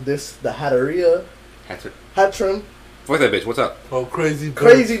named this the Hatteria. Hatrim. Fuck that bitch. What's up? Oh, crazy. Bitch.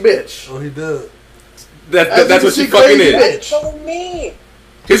 Crazy bitch. Oh, he did. As That's you what she see, fucking crazy is. bitch. So me.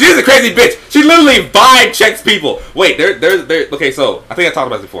 Cause she's a crazy bitch. She literally vibe checks people. Wait, there. Okay, so I think I talked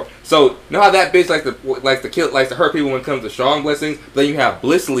about this before. So you know how that bitch likes to hurt people when it comes to strong blessings. Then you have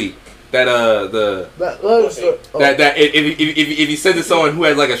Blissly, that That loves that if you send to someone who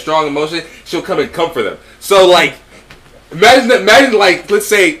has like a strong emotion, she'll come and comfort them. So like, imagine like let's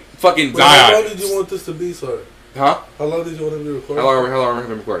say fucking Wait, how long Zion. did you want this to be, sir? Huh? How long did you want to be recording? How long have we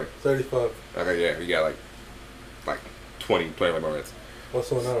been recording? 35. Okay, yeah, we got like 25 more minutes.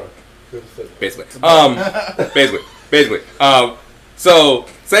 Also an hour. Good to say. Basically. Basically. So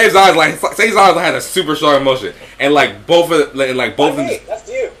Save Zion had a super strong emotion, and like both of the, and like both of them. That's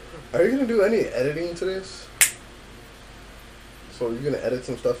you. Are you gonna do any editing to this? So are you gonna edit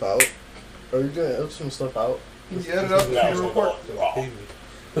some stuff out? Are you gonna edit some stuff out? You edit up No, the report.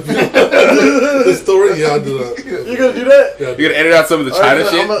 The story, yeah, I'll do that. You gonna do that? Yeah, You're gonna edit out some of the China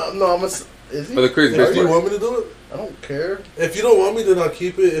shit Is he? for the crazy If bitch you part. want me to do it, I don't care. if you don't want me, then I'll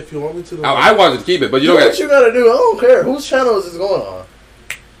keep it. If you want me to, then I wanted to keep it, but you Do don't what got. you gotta do. I don't care. Whose channel is this going on?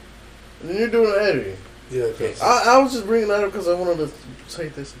 And you're doing editing. yeah, okay. I was just bringing that up because I wanted to say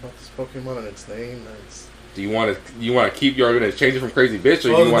this about this Pokemon and its name. Do you want to keep your argument and change it from crazy bitch,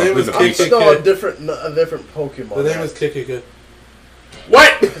 or Oh, you the want to name leave is the I'm peace? KKK. still a different Pokemon. The name is KKK.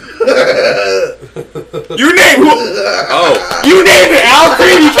 What? You named who? Oh, you named it Al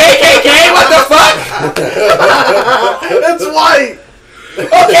Creamy KKK? What the fuck? It's white.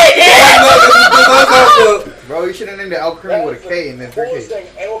 Okay, yeah. Bro, you should have named it Alcremie with a K and then Coolest 3K. thing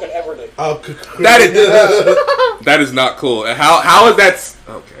anyone could ever do. That is not cool. How is that?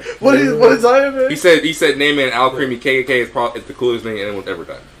 Okay. What is Zion? Man? He said naming Al Creamy KKK is the coolest thing anyone's ever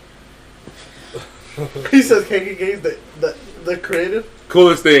done. He says KKK is the creative.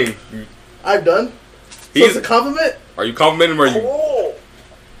 Coolest thing. I've done. So He's- it's a compliment. Are you complimenting him or are you? Cool.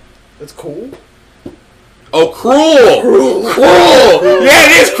 It's cool. Oh, cruel! Cruel! Yeah,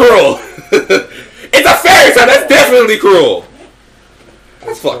 it is cruel. It's a fairy tale. That's definitely cruel.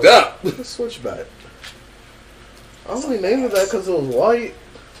 That's fucked up. Let's switch back. I only named it that because it was white.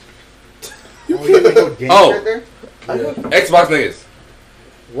 Oh, you gotta go games Oh. right there? I know. Xbox niggas.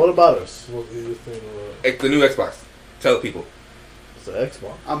 What about us? What do you think about The new Xbox. Tell the people. It's an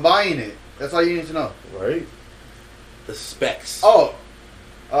Xbox, I'm buying it. That's all you need to know. right? The specs. Oh,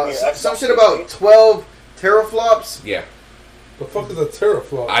 Yeah, some shit about 12 teraflops. Yeah. the fuck is a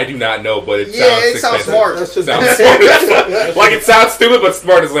teraflop? I do not know, but it Yeah, sounds it sounds expensive. smart. That's just Sounds smart as fuck. Like it sounds stupid, but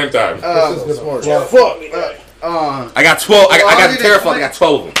smart at the same time. That's just Smart. gonna Fuck. I got 12. I got the 120. teraflop. I got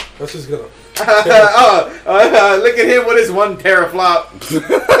 12 of them. That's just gonna. Look at him with his one teraflop.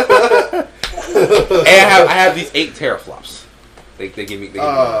 And I have these 8 teraflops. They give me.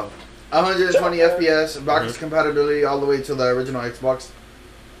 120 FPS, backwards compatibility all the way to the original Xbox.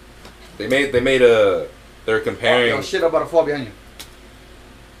 They made they're comparing. Yo, shit, I'm about to fall behind you.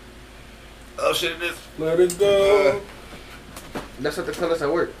 Oh shit! It is. Let it go. That's what they tell us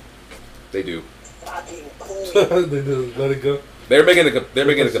at work. They do. Fucking cool. They do. Let it go. They're making a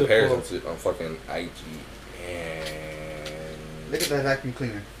That's comparison so to on fucking IGN. Look at that vacuum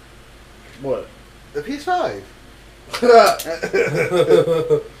cleaner. What? The PS5.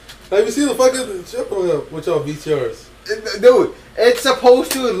 Have you seen the fucking shit with y'all VCRs? Dude, it's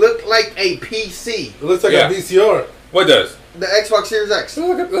supposed to look like a PC. It looks like Yeah. a VCR. What does? The Xbox Series X.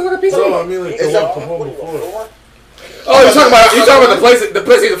 Look at a piece Bro, I mean like the It's one a- from home before. Oh, you're talking about the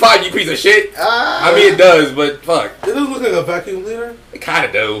PlayStation 5, you piece of shit. I mean, it does, but fuck, It doesn't look like a vacuum cleaner. it kind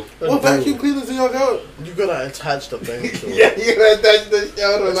of do. What vacuum cleaners do y'all got? You gotta attach the thing to it. Yeah, you know, that's the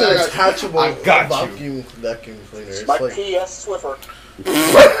show. It's an attachable I got vacuum cleaner. It's My like PS Swiffer.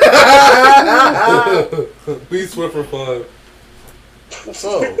 Beat Swiffer 5.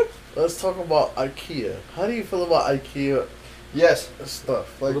 so. Let's talk about IKEA. How do you feel about IKEA Yes.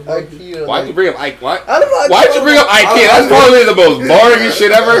 stuff? Like What about- IKEA. Why'd you bring up Ike? What? I don't know. Why'd you bring up IKEA? That's probably the most boring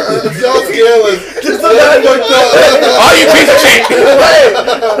shit ever. Y'all scandalous. Just the guy fucked up. Oh, you piece of shit!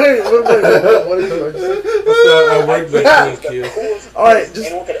 Wait, what are you going to say? I work next to IKEA. Coolest All right, thing just-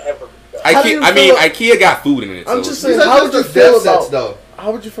 anyone could ever do. How do you I mean, feel- IKEA got food in it. I'm so- just saying, These how are would you just feel dev sets, about though.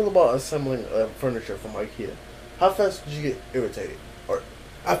 how would you feel about assembling furniture from IKEA? How fast did you get irritated? Or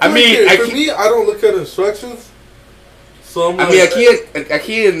I I mean, mean, for IKEA me, I don't look at instructions. So I'm I like, mean,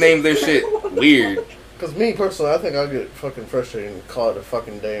 IKEA named their shit weird. because me personally, I think I'll get fucking frustrated and call it a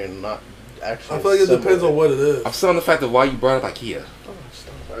fucking day and not actually. I feel like it assemble depends on what it is. I'm still on the fact of why you brought up IKEA. Oh,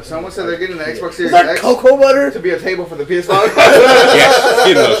 stop. Someone said they're getting the Xbox Is Series that X cocoa butter? to be a table for the PS5. Yes,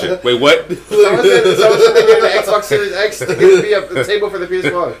 get no shit. Wait, what? Someone said they're getting the Xbox Series X to be a table for the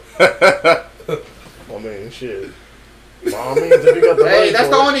PS5. I mean, shit. Well, I mean, if you got the Hey, money that's for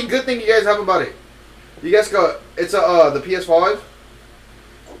the it. only good thing you guys have about it. You guys got it's the PS5.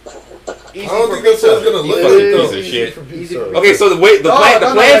 Easy I don't for think that's pizza. what's gonna You look fucking like piece though. of shit. for Easy pizza. for- Okay, so the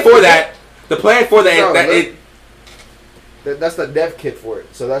plan for that, No, it That's the dev kit for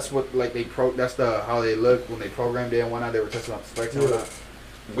it. So that's what like that's the how they look when they programmed it and whatnot. They were testing out the specs and whatnot.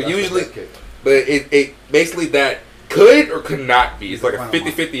 But That's the usually- dev kit. but it basically that could or could not be. It's like a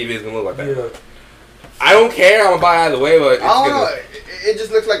 50-50 if it's gonna look like that. Yeah. I don't care. I'm gonna buy it either way, but it's I don't know. gonna, It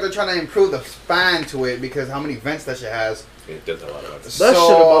just looks like they're trying to improve the span to it because how many vents that shit has. it does a lot of that. That shit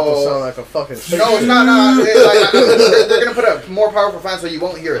about to sound like a fucking. No, it's not. No, they're gonna put a more powerful fan so you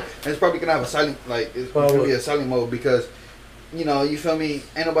won't hear it, and it's probably gonna have a silent, like it's gonna be a silent mode because, you know, you feel me?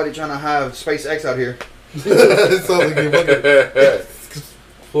 Ain't nobody trying to have SpaceX out here. It sounds like you're fucking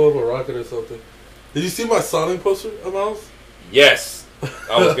full of a rocket or something. Did you see my Sonic poster, Miles? Yes,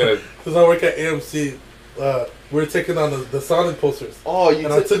 I was gonna. Because I work at AMC. We're taking on the Sonic posters. Oh, you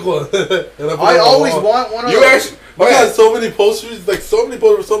And I took one. And I put it I on always the wall. want one of You those. actually, I got so many posters, like so many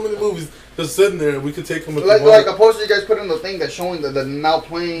posters, so many movies just sitting there. We could take them if Like we wanted. a poster you guys put in the thing that's showing the now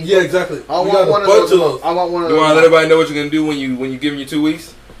playing. Yeah, exactly. I We want got a one of bunch those. I want one of You those. want to let everybody know what you're gonna do when you give them your 2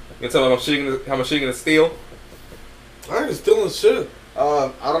 weeks? You gonna tell them how much you're gonna steal? I ain't stealing shit.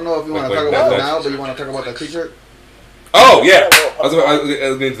 I don't know if you want to Wait, talk wait, about no, it no. now, but you want to talk about that T-shirt. Oh yeah, I was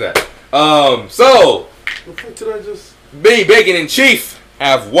getting into that. So The fuck did I just? me, Bacon, and Chief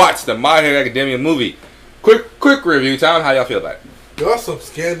have watched the My Hero Academia movie. Quick review time. How y'all feel about it? Y'all some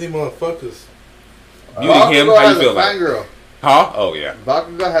scandy motherfuckers. You and him, how you feel a about it? fangirl. Huh? Oh yeah,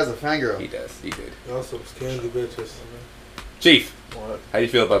 Bakugo has a fangirl. he does. He did. Y'all some scandy bitches. Chief, What? how you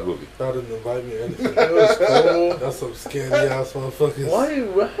feel about the movie? Y'all didn't invite me or anything. It was cool. Y'all some scandy ass motherfuckers. Why?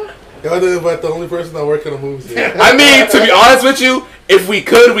 Y'all didn't invite the only person that work in a movie theater. I mean, to be honest with you, if we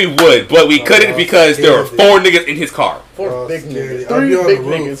could, we would, but we couldn't because there were 4 niggas in his car. Four Oh, big scary. niggas. I'll 3 be on big the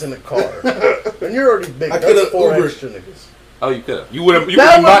roof. niggas in the car. And you're already big. I That's coulda 4 Ubered. extra niggas. Oh, you could have. You would have. You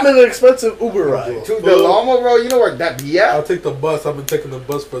That would would have not. been an expensive Uber ride. To the Loma, bro. You know where that be I'll at? take the bus. I've been taking the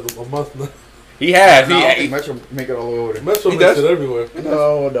bus for a month now. He has. No, I don't He. think Metro make it all the way over there. Metro He makes does? it everywhere.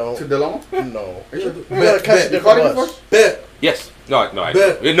 No, To don't. the Loma? No. Are you sure? You gotta catch a Bet. You called different it bus. Bet. Yes. No. I.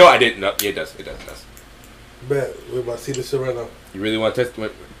 Bet. No, I didn't. No. Yeah, it does. It does. It does. Bet. We're about to see this shit right now. You really want to test? The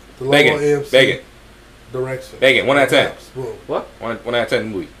Loma Bacon. AMC Bacon. direction. Bacon, 1 out of 10. Maps, boom. One out of 10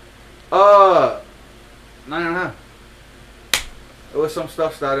 movie. 9.5. It was some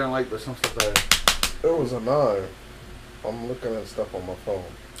stuff that I didn't like, but some stuff that It was a 9. I'm looking at stuff on my phone.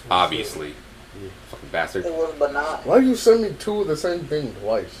 Obviously. Fucking bastard. It was banana. Why you send me 2 of the same thing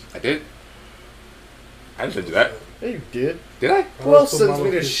twice? I did. I didn't do that. Yeah, you did. Did I? Who else sends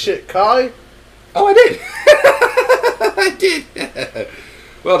me this shit, Kai? Oh, I did. I did.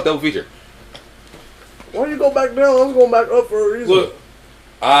 Well, double feature. Why you go back down? I was going back up for a reason. Look,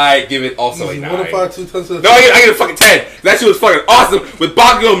 I give it also a 9. 105, 2 times to the No, I get a fucking 10. That shit was fucking awesome with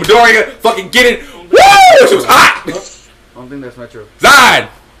Bakugo and Midoriya fucking getting. Woo! She was hot. I don't think that's Metro. Zod!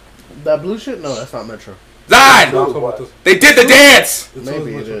 That blue shit? No, that's not Metro. Zod! Talk about this. They did the dance! It's Maybe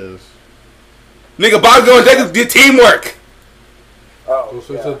always it Metro. is. Nigga, Bakugo and Deku did teamwork! Oh, Go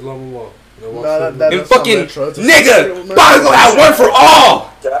straight yeah. to the Loma Mall. And Nah, walk straight that- to that- the- And That's not fucking Metro, it's a nigga, Metro. Bakugo had one for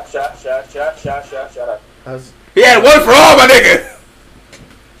all! Shut up. Has, He had one for all, my nigga!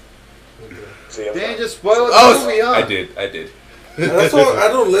 See, I'm They sorry. just spoiled the Oh, movie, huh? I did. And that's why I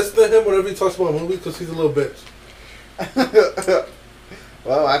don't listen to him whenever he talks about movies because he's a little bitch.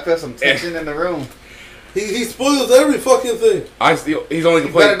 Well, I feel some tension in the room. He spoils every fucking thing. He's only You better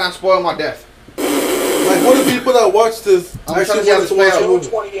complaining. not spoil my death. Like, what if people that watch this I'm actually trying want to to watch get a June movie?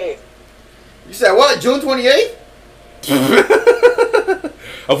 28th. You said what? June 28th?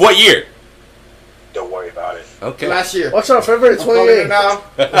 Of what year? Don't worry about it. Okay. Last year. watch out, February I'm calling it 28th. now.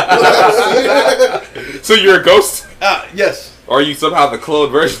 So you're a ghost? Yes. Or are you somehow the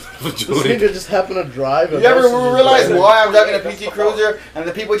cloned version of This Julie? nigga just happened to drive. You ever realize why I'm driving a PT Cruiser and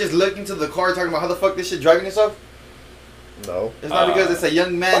the people just look into the car talking about how the fuck this shit driving itself? No. It's not because it's a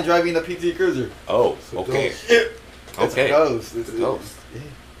young man driving the PT Cruiser. Oh, It's a okay. ghost. It's a Okay. ghost. It's a ghost. Yeah.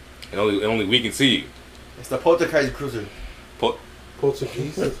 And only we can see you. It's the Poltergeist Cruiser.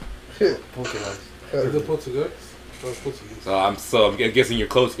 Portuguese? Is Poltergeist. it Portuguese? No, it's Portuguese. So I'm guessing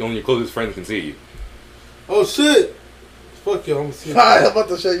only your closest friends can see you. Oh shit! Fuck you, I'm gonna see Hi, I'm about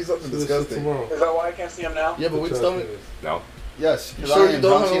to show you something see this shit disgusting. tomorrow. Is that why I can't see him now? Yeah, but we Trust tell me. me. No. Yes. You 'cause sure I you am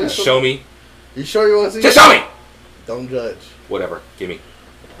don't John have Cena. a- Show me. You sure you want to see? Just show me. Don't judge. Whatever. Give me.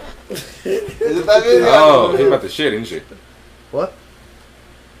 Is it that video? Oh, he's about to shit, isn't she? What?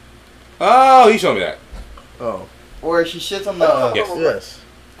 Oh, he showed me that. Oh, Or she shits on the. Yes. yes.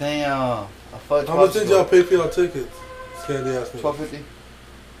 Damn. I fucked How much did y'all pay for y'all tickets? Candy asked me. $12.50.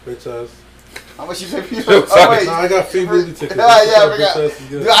 Bitch ass. How much you pay for your? Sorry. Oh wait. Nah, I got free movie tickets. Yeah, I Bitch forgot. ass is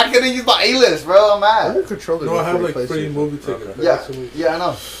good. Dude, I couldn't use my A-list, bro. I'm I'm mad. in control of No, I have the like free PlayStation. movie tickets. Okay. Yeah, Actually, yeah, I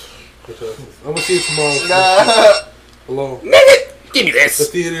know. bitch asses. I'm gonna see you tomorrow. Nah. Alone. Nigga, give me The this.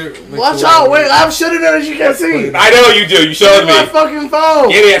 theater. next Watch to out! Walmart. Wait, I have shit in there that you can't see. I know you do. You showed my me. fucking phone.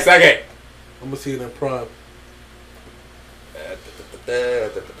 Give me a second. I'm gonna see it in Prime.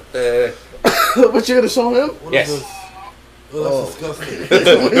 What you gonna show him? What Yes. is this? Oh, that's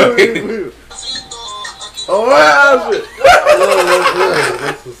disgusting. Oh, what happened?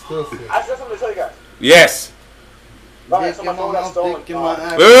 That's disgusting. I just got something to tell you guys. Yes. Alright, so my phone got stolen. Dick in my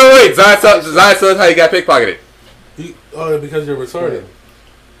ass. Wait. Zion saw how you got pickpocketed. Because you're retarded.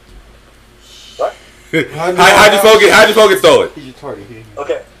 What? How'd your phone get stolen? He's retarded.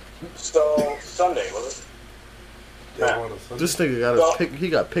 Okay, so Sunday was it? Yeah, This nigga got he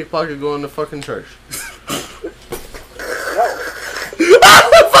got pickpocket going to fucking church. No.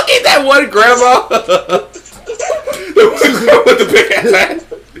 Fucking that one grandma. The one grandma with the big ass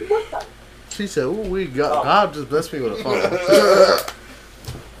hat. She said, "Ooh, we got God just blessed me with a phone."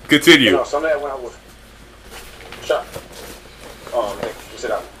 Continue. No, Sunday I went out with. Shut. Hey, you sit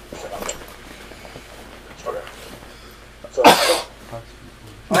down. Okay. So.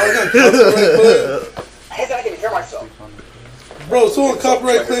 I hate that I can hear myself. Bro, someone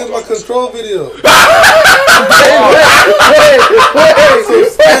copyright claimed my control video. Wait.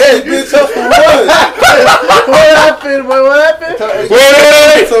 What happened? What happened?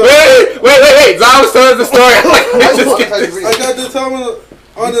 Wait. Zion was telling the story. I got the time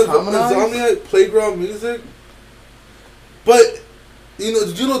on the Insomniac Playground Music. But,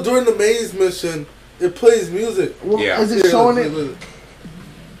 did you know during the maze mission, it plays music? Well, Yeah. Is it showing it?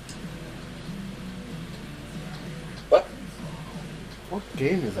 What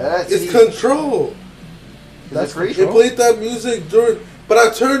game is that? That's It's Control. That's free. It played that music but I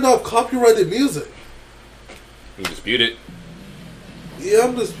turned off copyrighted music. You dispute it. Yeah,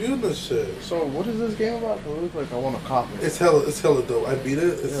 I'm disputing this shit. So what is this game about? It looks like I want to copy it. It's hella dope. I beat it.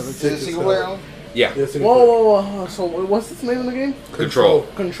 It's let's sick Is it as single hell. player only? Yeah. Yeah, single player. Whoa. So what's the name of the game? Control.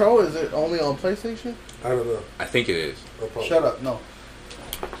 Control. Is it only on PlayStation? I don't know. I think it is. No problem. Shut up. No.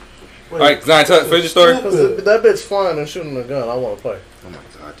 Wait, All right, Zion, finish your story. Because that bitch flying and shooting a gun. I want to play. Oh my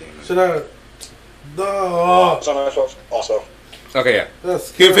god, damn it. Should I? No. Sunday also. Okay, yeah.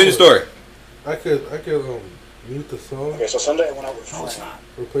 That's Can you finish your story? I could mute the song. Okay, so Sunday I went out with friends.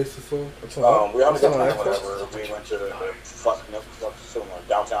 Replace the song. We were having a It's good on time, Xbox? whatever. We went to the fucking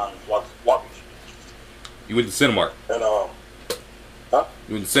downtown Walk Beach. You went to Cinemark. And,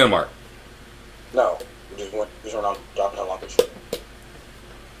 You went to Cinemark. no. We just went downtown Long Beach.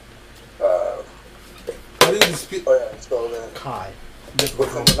 I didn't dispute. Oh, yeah, so then. Kai.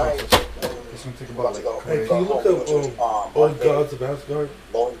 Within the night, It's gonna take about like. Hey, can you look up Old Gods of Asgard?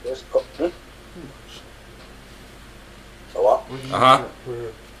 Bowling this. So what? Uh-huh.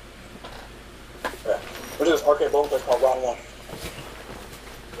 Where- Yeah. Which is this arcade bowling place called Round One.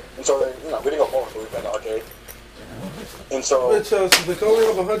 And so then, we didn't go bowling, but we went to the arcade. And so, Bitch, since they only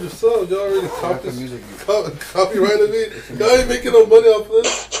have 100 subs, y'all already That's the music. copyrighted me. Y'all ain't making no money off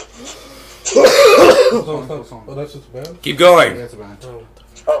this. Oh, that's just bad. Keep going. That's a band. I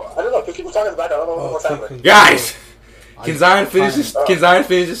don't know. People talking in the back. I don't know what's happening. Guys! Can Zion finish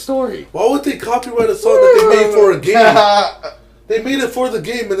his story? Why would they copyright a song that they made for a game? They made it for the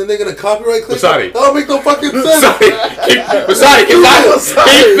game, and then they're gonna copyright claim it? Wasabi. That don't make no fucking sense. Wasabi, can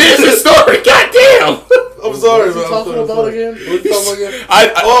you finish his story? God damn! I'm sorry, What's he man. talking about again? What you talking about again?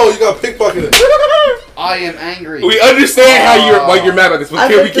 I- Oh, you got pickpocketed. I am angry. We understand why you're mad about this, I but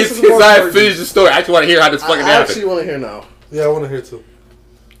can we think get this is more Zion important. finish the story? I actually want to hear how this fucking I actually happened. want to hear now. Yeah, I want to hear too.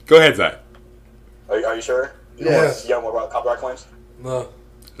 Go ahead, Zion. Are you sure? You Yeah. don't want to yell more about copyright claims? No,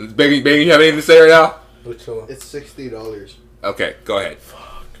 Baby, you have anything to say right now? we're chilling. It's $60. Okay, go ahead.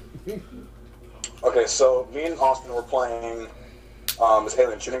 Okay, so me and Austin were playing this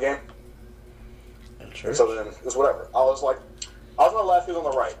Alien shooting game. Sure. So then, it was whatever. I was on the left, he was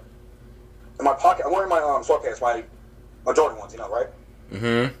on the right. In my pocket, I'm wearing my sweatpants, my Jordan ones, right?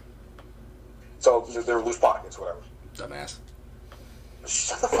 Mm-hmm. So they were loose pockets, whatever. Dumbass.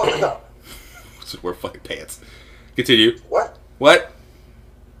 Shut the fuck up. Just wear fucking pants. Continue. What? What?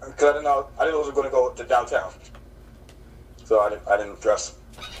 Because I didn't know it was going to go to downtown. So I didn't dress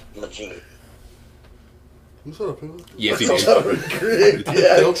in a jean. You saw the people? Yes, he Great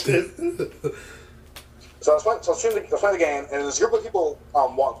reaction. So I was playing the game, and this group of people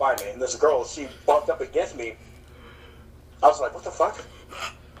walked by me, and this girl, she bumped up against me. I was like, what the fuck?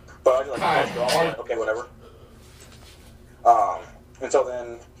 But I just like, I was like, okay, whatever. And so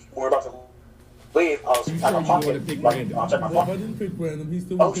then, when we were about to leave, I was at my pocket, I'll check my If I pocket. didn't pick random, he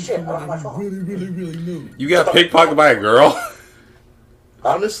still Oh, would pick shit, I someone don't have my that phone. he really knew. You got pickpocketed by a girl?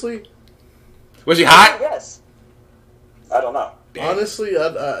 Honestly, Was she hot? Yes. I don't know. honestly,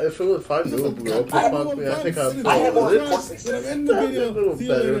 if I knew a girl pickpocket me, I think I'd I had feel more it. important When I'm things. in the I video, feel see you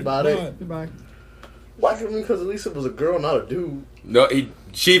better later. about it. Goodbye. Why? Because at least it was a girl, not a dude. No,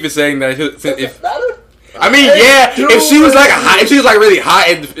 Chief is saying that Does if it matter? I mean, yeah. If she was like really hot,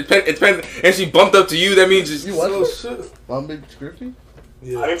 it depends. And she bumped up to you, that means just You watch Oh it? shit. Mom Big Scripty?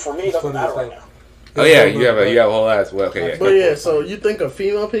 Yeah. I mean, for me, it doesn't matter right now. Oh yeah, you have a whole ass. Well, okay, But yeah. yeah, so you think a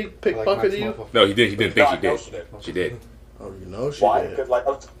female pickpocketed you? No, he didn't think No, she I know did. she did. She did. Oh, you know she Why? did. Because, like,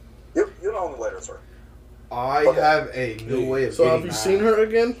 you know me later, sir. I Okay. have a new way of So have getting you mad. seen her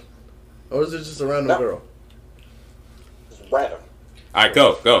again? Or is it just a random No. girl? It's random. All right,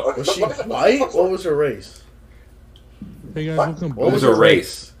 go. Okay, Was she let me say- white? What was her race? Hey guys, What? welcome What back. was her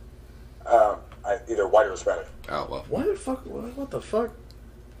race? Either white or Hispanic. Oh well, What the fuck? What the fuck?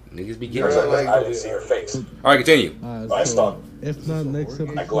 niggas be I getting. like- didn't see her face. All right, continue. I So, stopped. if not next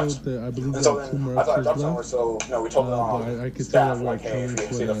I glanced. episode, I believe And so there are two then more I thought I dropped episodes somewhere, left. so we told But I could staff tell that like, hey, if you we're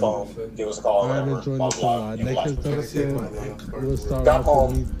didn't see the coming phone, give us a call. I Whatever. haven't joined Blah us a blah. lot. And Next left. episode, we'll start Got off home,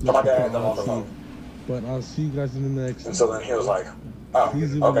 with me told my looking dad, for I'm off the RC. phone. But I'll see you guys in the next And so then he was like,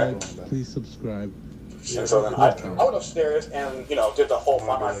 Please leave a okay. like, please subscribe. And so then I went upstairs and, did the whole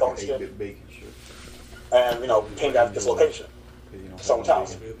find my phone shit and, pinged at this location, someone's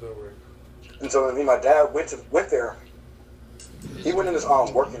house. And so then me and my dad went there. He went in his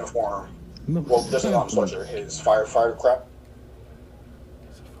work uniform. No, Well, just his sweatshirt, his firefighter crap.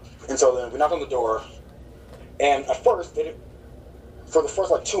 And so then we knocked on the door, and at first for the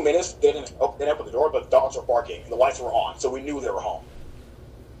first like 2 minutes they didn't open the door, but the dogs were barking and the lights were on, so we knew they were home.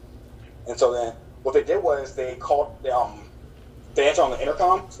 And so then what they did was they answered on the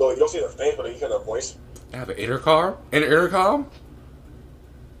intercom, so you don't see their face, but you hear their voice. I have an intercom. An intercom.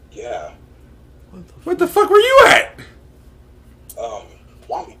 Yeah. What the fuck were you at?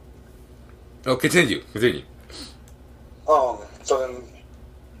 Wombi. Oh, continue. So then,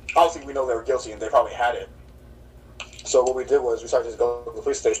 obviously we know they were guilty and they probably had it. So what we did was we started to go to the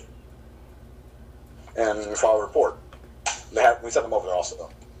police station and file a report. We sent them over there also.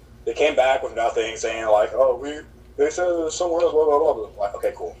 They came back with nothing, saying like, "Oh, they said it was somewhere else." Blah blah blah. Blah. Like,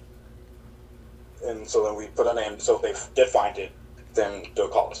 okay, cool. And so then we put a name. So if they did find it, then they'll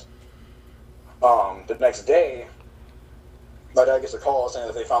call us. The next day, my dad gets a call saying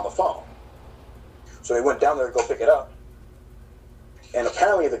that they found the phone. So they went down there to go pick it up. And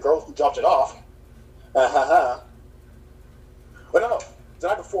apparently the girl who dropped it off, well, no. The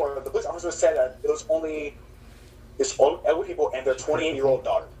night before, the police officer said that it was only this elderly people and their 28-year-old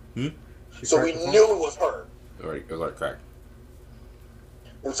daughter. So we knew it was her. It was like crack.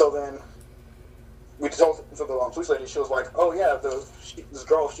 And so then we told the police lady, she was like, "Oh yeah, this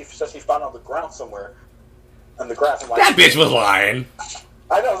girl, she said she found it on the ground somewhere, in the grass." I'm like, That bitch was lying.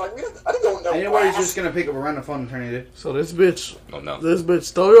 I know. I was like, I didn't know. Anybody's just gonna pick up a random phone and turn it in. So this bitch Oh no.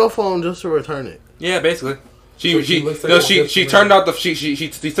 stole your phone just to return it. Yeah, basically. She looks like she turned off the she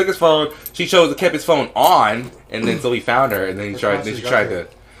took his phone. She kept his phone on, and then so he found her, and then she tried to.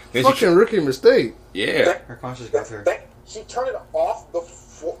 Then Fucking rookie mistake. yeah. Her conscience got to her. She turned it off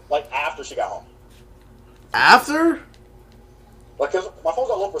after she got home. After? Like, cause my phone's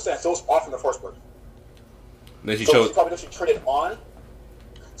on low percent, so it was off in the first place. Then she So chose she probably she turned it on.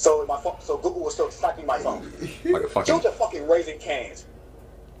 So so Google was still tracking my phone. like a She fucking went to fucking Raising Cane's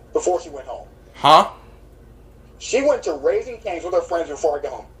before she went home. huh? She went to Raising Cane's with her friends before I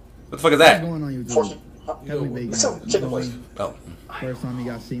got home. What the fuck is What's that? going on Before YouTube? she, Heavenly Bacon. it's a chicken place. Oh, First time you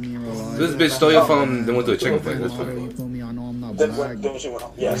got to see me in real life. this bitch stole your phone, then went to a chicken place. That's Motto, funny. you feel me? I know I'm not Then black. then she went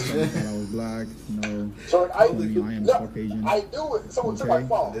home. Yes. I thought I was black. No. So like I am Caucasian. I do it. Someone took my Okay.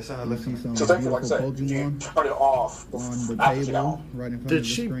 phone. This You see some So thank you, like I beautiful said, she Pokemon turned it off on the after she got table home. right in front Did of the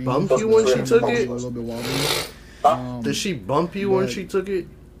she screen. bump you when she took A it? little bit wobbly. Huh? Did she bump you when but- she took it?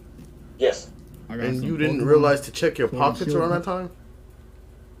 Yes. I got And some you didn't Pokemon. realize to check your So pockets she'll- around that time?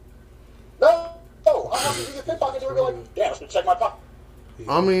 No. I want to get pickpockets. We're like, damn, let's check my pocket.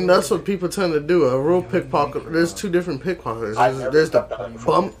 I mean, that's what people tend to do. A real pickpocket. There's two different pickpocketers. There's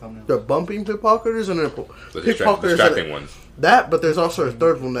the bumping pickpocketers and The the distracting pickpocketers. ones. That, but there's also a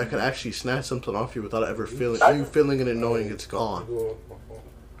third one that can actually snatch something off you without ever feeling it and knowing it's gone.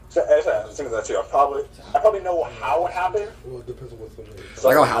 So, I think of that too. I probably know how it happened. Well, it depends on what's on it. So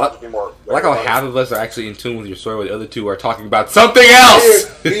Like how I have to be more. half of us are actually in tune with your story, while the other two are talking about something else.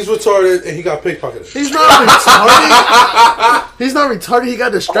 He's retarded and he got pickpocketed. He's not retarded. He's not retarded. He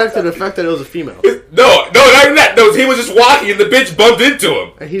got distracted the fact that it was a female. No, not even that. No, he was just walking and the bitch bumped into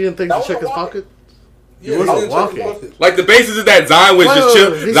him. And he didn't think That to check was his a pocket. Yeah, wasn't he didn't check walking. his pocket. Like the basis is that Zion was just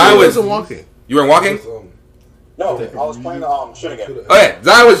chill. He said Zion he was. wasn't walking. You weren't walking. No, I was playing shooting game. Oh yeah,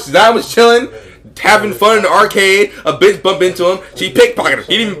 Zion was chilling, having fun in the arcade. A bitch bumped into him. She pickpocketed him.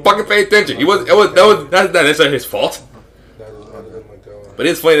 He didn't even fucking pay attention. That's not necessarily his fault. But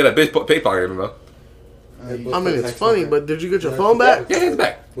it's funny that a bitch pickpocketed him though. I mean, it's funny, but did you get your phone back? Yeah, it's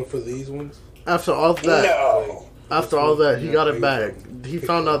back. But for these ones, After all that, No. after all that, he got it back. He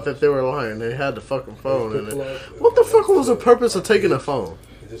found out that they were lying. They had the fucking phone in it. What the fuck was the purpose of taking the phone?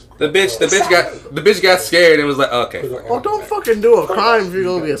 The bitch got scared and was like, okay. Fuck. Well, don't fucking do a crime if you're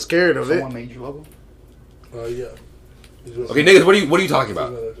gonna get scared of it. Someone made you logo? Yeah. Okay, niggas, what are you talking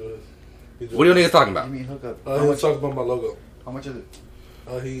about? What are you niggas talking about? Give me a hookup. He was talking about my logo. How much is it?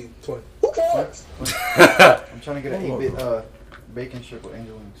 He 20. Who cares? I'm trying to get an 8-bit bacon strip with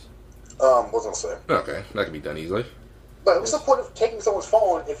angel wings. What's I gonna say? Okay, that can be done easily. But what's the point of taking someone's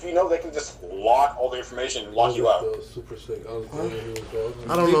phone if you know they can just lock all the information and lock you out? Super sick.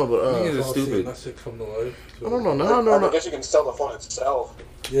 I don't know, but Niggas are stupid. That shit come to life. I don't know. No. I guess you can sell the phone itself.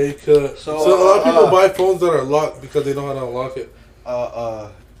 Yeah, you could. So a lot of people buy phones that are locked because they know how to unlock it.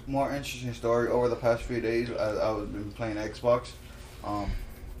 More interesting story. Over the past few days, as I've been playing Xbox,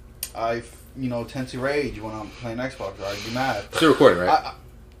 I tend to rage when I'm playing Xbox. Or I get mad. Still recording, right?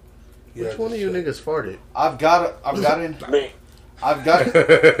 Which one of you niggas farted? I've gotten Me. I've got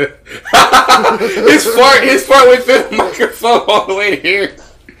his fart went through the microphone all the way to here.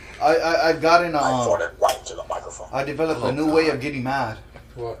 I've gotten I farted right to the microphone. I developed a new way of getting mad.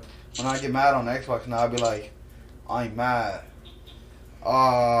 What? When I get mad on Xbox now, I'll be like, I'm mad.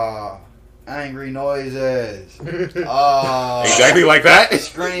 Angry noises. Exactly like that.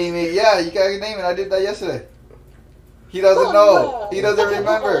 Screaming. Yeah, you gotta name it. I did that yesterday. He doesn't know. He doesn't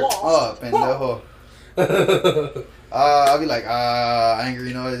remember. Oh, pendejo. I'll be like,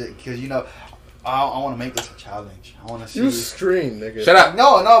 angry noises. Because, I want to make this a challenge. I want to see. You stream, nigga. Shut up.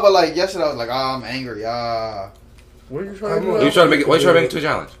 No, but like yesterday I was like, I'm angry. What are you trying to do? Why are you trying to make it to a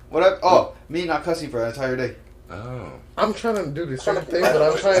challenge? Me not cussing for an entire day. Oh. I'm trying to do the same thing, but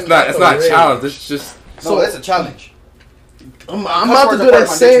I'm trying. It's not a challenge. It's just. No, it's a challenge. I'm about to do that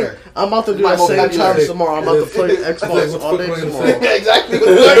same. I'm about to do that same challenge tomorrow. I'm about to play Xbox all day tomorrow. Exactly.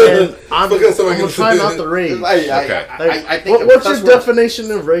 And I'm gonna try not to rage. Okay. I think. What's your definition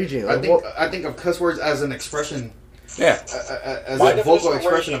of raging? I think of cuss words as an expression. Yeah. As a vocal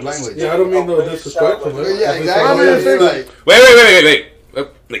expression of language. Yeah, I don't mean no disrespect. Yeah, exactly.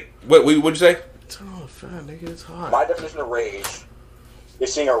 Wait. What'd you say? Turn on the fan, nigga. It's hot. My definition of rage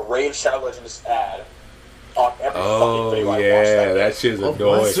is seeing a Raid Shadow Legends ad on every fucking video I watch that shit is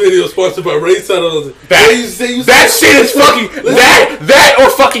annoying. This video is sponsored by Raid Shadow. That shit is fucking that or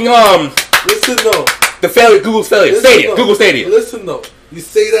fucking Listen though. The failure, Google failure, Stadia, Google Stadia. Listen though, you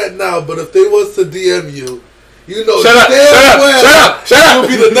say that now, but if they was to DM you, shut up! You'll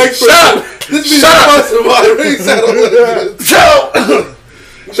be the next person. This video is sponsored by Raid Shadow Legends.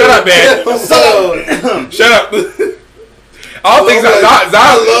 Shut up, man. Shut up. All things I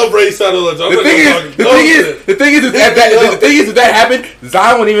love Raid Shadow Legends. The thing is, if that happened,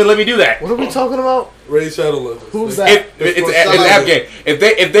 Zion wouldn't even let me do that. What are we talking about? Raid Shadow Legends. Who's that? It's an app game. If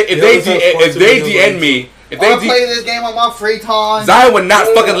they DN me, if they play this game on my free time, Zion would not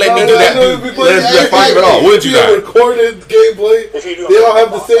fucking let me do that. Let us do that fucking at all. Wouldn't you, Zion? Recorded gameplay. They all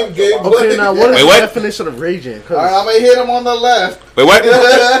have the same gameplay. Okay, now what is the definition of raging? All right, I'm gonna hit him on the left. Wait, what?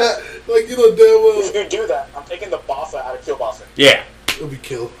 Like damn well. If you do that, I'm taking the boss out of Kill Boss. Yeah. It'll be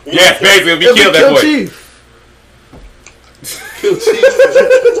kill. Yeah, basically, it'll be kill that boy. Kill Chief.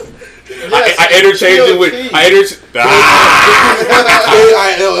 I interchange it with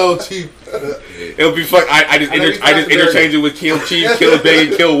K-I-L-L Chief. It'll be fuck. I just interchange it with Kill Chief, Kill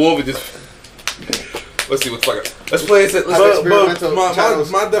Bacon, Kill Wolf, and just. Let's see what's fucking. Let's play it.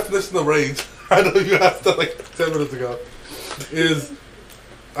 But my definition of rage, I know you asked that like 10 minutes ago, is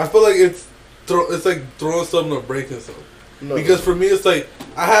I feel like it's like throwing something or breaking something. No. Because for me, it's like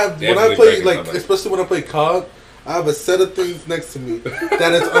I have when I play especially when I play COD, I have a set of things next to me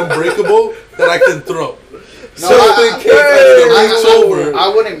that is unbreakable that I can throw. No, I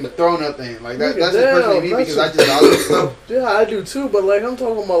wouldn't throw nothing like that. That's just personally me because I just value stuff. Yeah, I do too. But like I'm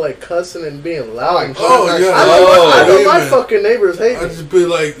talking about like cussing and being loud. And I know my fucking neighbors hate me. I just be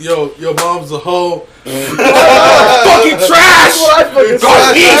like, yo, your mom's a hoe. Fucking trash! Never do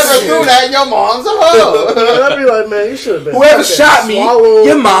that. Your mom's a hoe. I'd be like, man, you should have been. Whoever shot me,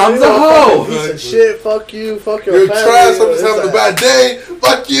 your mom's a hoe. Piece of shit. Fuck you. Fuck your You're family. trash. I'm just having a bad day.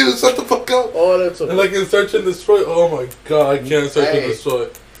 Fuck you. Shut the fuck up. Oh, that's and like in Search and Destroy. Oh my god, I can't Search and Destroy.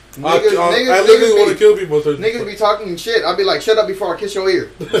 Niggas, I literally want to kill people. Niggas be talking shit. I'll be like, shut up before I kiss your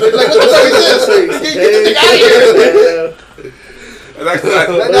ear. Like, what the fuck is this? Get the out of here. That's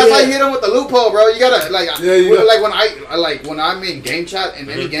how you hit them with the loophole, bro. You gotta like when I'm in game chat in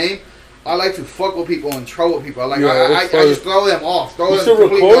any game, I like to fuck with people and troll with people. I just throw them off. Throw them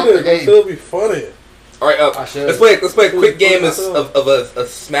completely off the game. It'll be funny. All right, let's play a quick game of a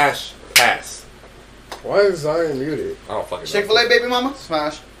Smash Pass. Why is Zion muted? I don't fucking know. Chick-fil-A baby mama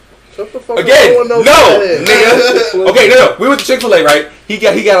smash. Shut the fuck up. Again, one knows no, what that is. nigga. Okay, no. We went to Chick-fil-A, right? He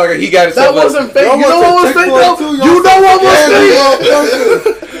got himself. That wasn't fake. Y'all You know went what was to fake Chick-fil-A though? too, y'all You know what was Yeah,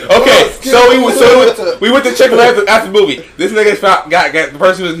 fake? Okay, so we went to Chick-fil-A after the movie. This nigga got the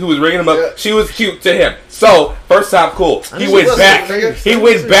person who was ringing him up. Yeah. She was cute to him. So first time, cool. He went back. He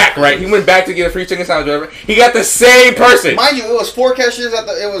went back, right? He went back to get a free chicken sandwich. Whatever. He got the same person. Mind you, it was 4 cashiers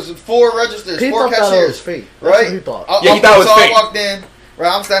it was 4 registers, He 4 thought that was cashiers, fake. That's right? what he thought. Yeah, he thought it was so fake. I walked in,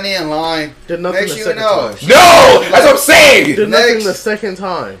 right? I'm standing in line. Did nothing Next the you second know, time. No, that's what I'm saying. Did nothing Next. the second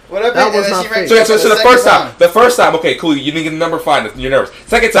time. whatever. That and was then not she fake. rang So me for the first second time, okay, cool. You didn't get the number, fine. You're nervous.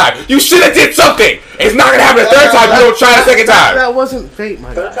 Second time, you should have did something. It's not gonna happen the third time. You don't try the second time. That wasn't fake,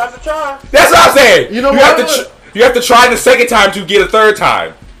 my Third guy. time's a charm. That's what I'm saying. You know have what? to you have to try the second time to get a third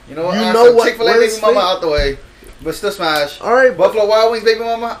time. You know what? You know what- Chick-fil-A what baby is mama fake? out the way, but still smash. All right, Buffalo Wild Wings baby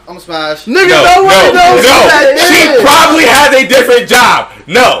mama, I'm smash. nigga, No, nobody knows who that no. She is. probably has a different job.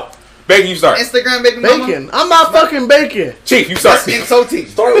 No, Bacon, you start. Instagram baby mama. Bacon. I'm not fucking bacon. Chief, you start. That's insulting.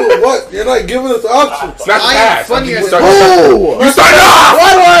 Start with what? You're not giving us options. Smash the I am pass. funnier You than start. Who? You started off.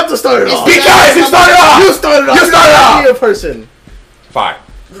 Why do I have to start it off? Because you started off. You started off. You started off. Be a person. Fine.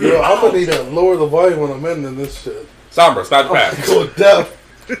 Yo, I'm gonna need to lower the volume when I'm ending this shit. Sombra, smash your pass. Go deaf.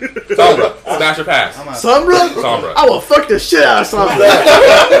 Sombra, smash your pass. I'm out. Sombra? Sombra. I will fuck the shit out of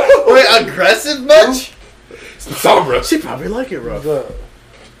Sombra. Wait, aggressive much? Sombra. She probably like it, bro.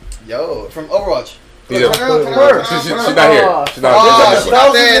 Yo, from Overwatch. Yeah. Turn around, turn Her. around, She's turn not around. here. She's not Oh, here. she's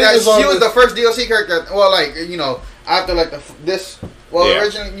not there. Niggas on She was this. the first DLC character. Well, like, you know, after like this. Well, Yeah.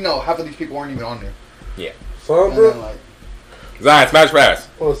 originally, you know, half of these people weren't even on there. And Sombra? then, like, Zion, smash pass.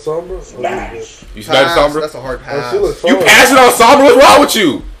 Oh, Sombra? Smash. You smash pass, Sombra? that's a hard Oh, pass. she looks You hard. passing on Sombra? What's wrong with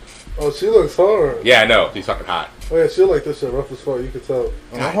you? Oh, she looks hard. Yeah, I know. She's fucking hot. Oh, yeah, she like this shit rough as fuck. You can tell.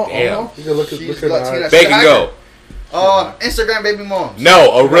 God damn. You can look at She's her in the Latina. eyes. Bacon, go. Instagram baby moms.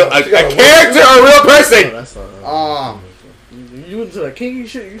 No, a character, a real No, person. that's not. You into that kinky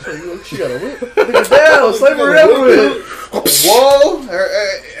shit. You said she got a whip. Nigga, damn, slavery everywhere. Whoa,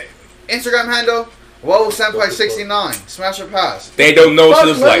 Instagram handle. Whoa, Senpai 69. Smash or pass. They don't know what Fuck, she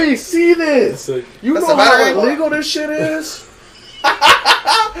looks let like. me see this. You That's know a battery? how illegal this shit is?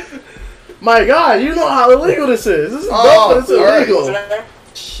 My God, you know how illegal this is. This is dope, but it's alright. illegal.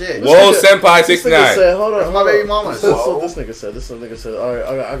 Shit. Whoa, This nigga- Senpai This nigga 69. said, hold on, That's my hold baby on. mama. This is what this nigga said. This nigga said, all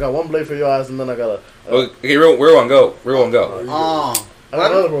right, I got one blade for your eyes, and then I got a. Okay, real one, go. Real one, go. I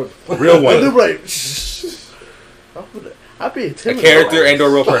got another one. Real I do one. blade. I'd be A timid. character and or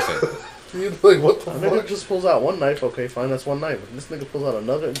real person. You like, what the A nigga fuck? just pulls out one knife. Okay, fine, that's one knife. But this nigga pulls out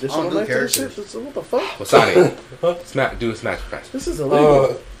another additional do knife to this characters. shit. So what the fuck? Wasani. Do a smash pass. This is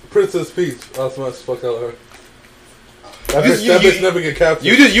illegal. Princess Peach. I'll smash the fuck out of her. That You- bitch, you- that you- bitch never get captured.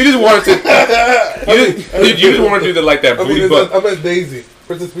 You just wanted to. You just wanted to do the like that I mean, booty butt. I meant Daisy.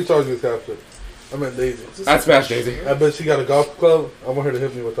 Princess Peach always gets captured. I meant Daisy. I'd smash Daisy. I bet she got a golf club. I want her to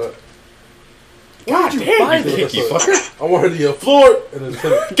hit me with that. God damn, you kinky fucker. I want her to yell floor and then hit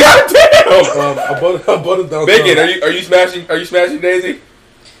me. God damn. I bought it down. Bacon, are you smashing? Are you smashing Daisy?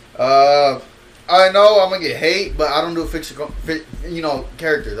 I know I'm gonna get hate, but I don't do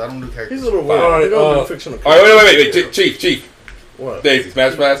characters. I don't do He's characters. a little All weird. right, We don't do fictional All right, characters. wait. Chief. What? Daisy,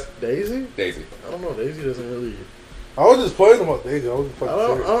 smash pass. Daisy? Daisy. I don't know. Daisy doesn't really. I was just playing about Daisy. I wasn't I fucking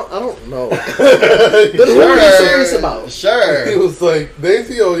don't. serious. I don't know. Then what are you serious about? He Sure. was like,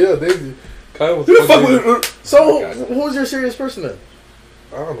 Daisy? Oh, yeah, Daisy. Kyle was Who the fuck fucking- was? So, God. who's your serious person then?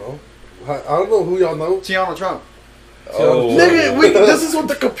 I don't know. I don't know who y'all know. Tiana Trump. Oh. Nigga, this is what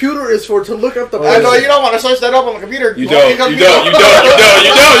the computer is for, to look up the I know you don't want to search that up on the computer. You Why don't. you come You here? don't. You're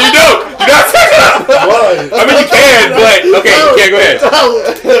not searching up. Why? I mean, you can, but okay, you can't. Go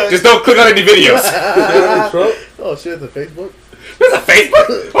ahead. Just don't click on any videos. Donald Trump? Oh shit, the Facebook? There's a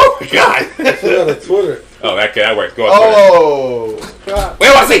Facebook. Oh my god. She got a Twitter. Oh, that works. Go on. Oh. Wait,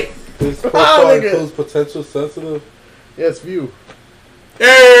 I want to see. His profile nigga. includes potential sensitive. Yeah, it's View.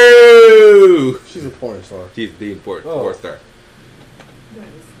 Ew. She's a porn star. She's the important Oh. porn star.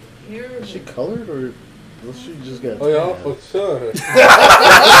 Is she colored or does she just get? Oh, yeah? Oh, sure.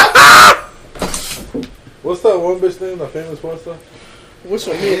 What's that one bitch name? That famous porn star? Which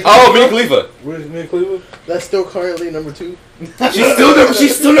one? Me and Oh, Mia Khalifa. Where's me in Cleveland? That's still currently number 2.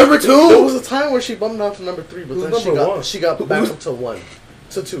 She's still number There 2. was a time where she bumped down to number 3, but Who's then number one? she got back up to 1,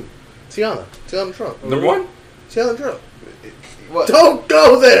 to 2. Tiana Trump. Number 1. Tiana Trump. What? Don't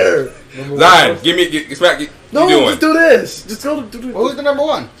go there. Zion, give me smack. No, you doing? just do this. Just go to do. Who's the number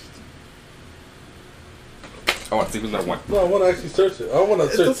one? I want to see who's number 1. No, I want to actually search it. I don't want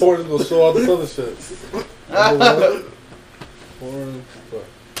to search porn and go show all this other shit. Porn.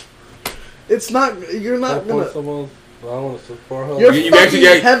 It's not. You're not Porn, gonna. someone. No, I want to Pornhub. You're You fucking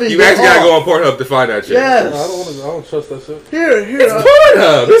heavy. you actually gotta go on Pornhub to find that shit. Yes. No, I don't trust that shit. Here. It's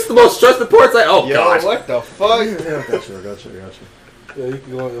Pornhub. It's the most trusted porn site. Oh Yo, god. what the fuck? Yeah, I got you. Yeah, you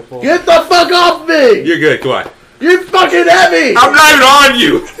can go on your phone. Get the fuck off me! You're good. Come on. You're fucking heavy! I'm not even on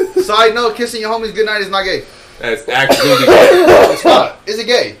you. Side note, kissing your homies goodnight is not gay. That's actually good. It's not. Is it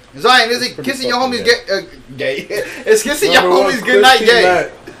gay? Zion, is it kissing your homies gay? Is kissing your homies goodnight gay?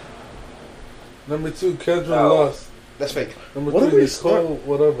 Mack. Number 2, Kendra Lost. That's fake. Number What 3, are we Nicole,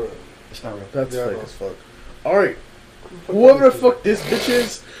 whatever. It's not real. That's Yeah, fake no. as fuck. Alright. Whoever the fuck this bitch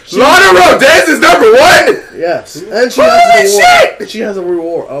is. Lana Rodez is number 1. Yes. And she Holy has a reward. shit! She has a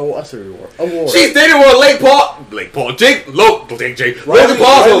reward. Oh, I say reward. Award. She's dating with Logan Paul's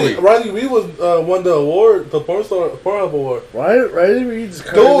homie. Riley Reid was won the award, the Pornhub award. Riley Reid's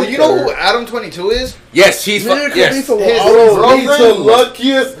Dude, you know who Adam 22 is? Yes, she's yes. His Bro, girlfriend? he's the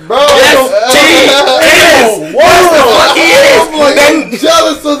luckiest. Bro, Yes, she is. That's the fuck he is. I'm like, I'm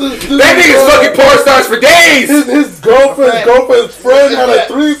jealous of this dude. That nigga's fucking porn stars for days. His girlfriend's friend had a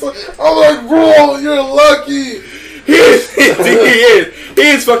threesome. I'm like, bro, you're lucky. He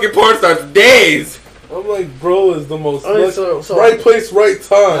is fucking porn stars for days. I'm like, bro is the most Alright, lucky. so- Right place, right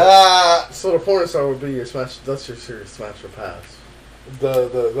time. So the porn star would be your smash. That's your serious smash or pass.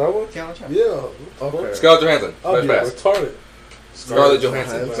 That one? Yeah. Okay. Scarlett Johansson. I'll Smash be pass. retarded. Scarlett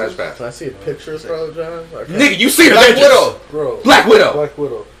Johansson. Smash pass. Can I see a picture of Scarlett Johansson? Okay. Nigga, you see her Black pictures. Widow. Bro. Black Widow. Black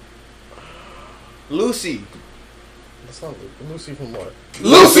Widow. Lucy. That's not Lucy from what?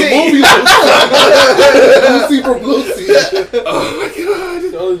 Lucy. Lucy from Lucy. Oh my god.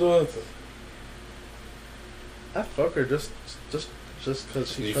 Scarlett Johansson. I fuck her just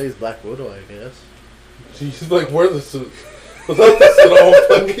because she plays Black Widow, I guess. She's like, wear the suit. Without the suit, I won't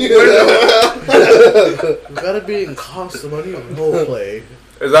fuck you. You gotta be in costume. I need role play.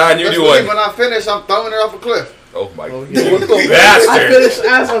 Zion, you do one. When I finish, I'm throwing her off a cliff. Oh my Oh, god. yeah. What the I Bastard. finished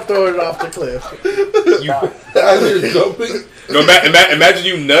as I'm throwing it off the cliff. As you're jumping. No, imagine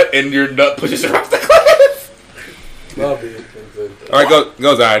you nut and your nut pushes her off the cliff. That'll be insane. Alright,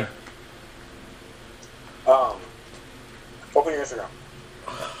 go Zion. Open your Instagram.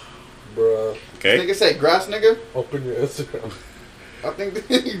 Bruh. Okay. Nigga say grass nigga? Open your Instagram. I think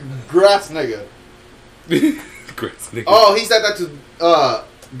grass nigga. Chris, nigga. Oh, he said that to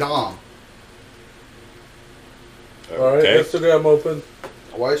Dom. Alright, Okay. Instagram open.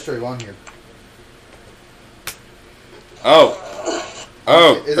 Why is Trayvon here?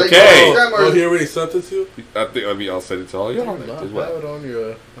 Oh, Is that okay. your Instagram or Oh, he already sent it to you? I think I'll send it to all You y'all. don't as have well. it on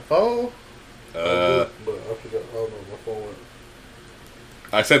your phone? But I forgot. I don't know. My phone went.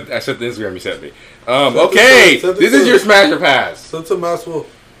 I sent the Instagram you sent me. Okay, send it this to- is your smash or pass. Send to Maxwell.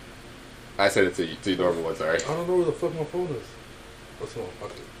 I sent it to you normal one. Sorry. I don't know where the fuck my phone is. What's wrong?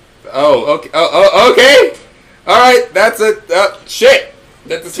 Fuck it. Oh, okay. Oh, okay. All right, that's it. Shit.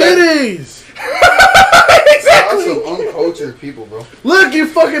 That's a smash. Titties! That's some uncultured people, bro. Look, you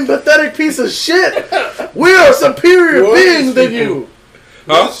fucking pathetic piece of shit! We are superior Who are beings these than people? you!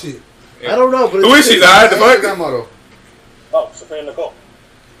 Huh? Who is she? I don't know, but Who is she? Zion? The Instagram fuck? model. Oh, Sophia Nicole.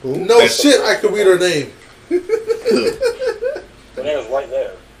 No shit, I can read her name. The name is right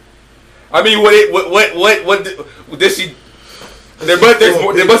there. I mean, what did she? There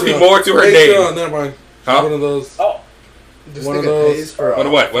must be more to her Patreon, name. never mind. Huh? One of those. Oh, This One of nigga those- pays for One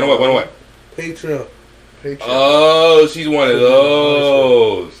of what? One of what? One of what? Patreon. Patreon. Oh, she's one of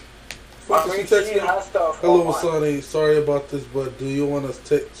those. Fuck, I she mean, texted she me. has stuff Hello, online. Masani. Sorry about this, but do you want to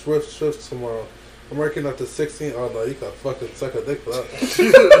take Swift shifts tomorrow? I'm working at the 16. Oh, no, you can fucking suck a dick for that.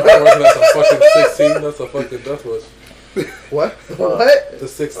 I'm working at the fucking 16. That's a fucking death wish. What? What? The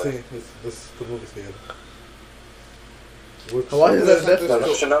 16. This the movie scene. Why is that death No,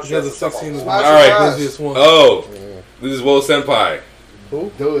 wish? she knows she Because has the stuff 16 is Smash my All right. your ass. busiest one. Oh, this is Will Senpai.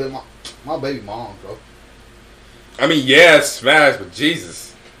 Dude, my baby mom, bro. I mean, yeah, smash, but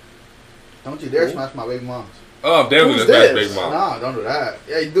Jesus. Don't you dare smash my baby moms. Oh, I'm definitely Who's gonna smash this? Big Mom. Nah, don't do that.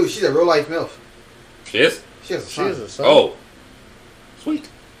 Yeah, dude, she's a real life MILF. She is? She has a son. Jesus. son. Oh, sweet.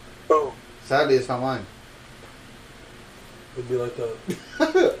 Boo. Sadly, it's not mine. It'd be like that.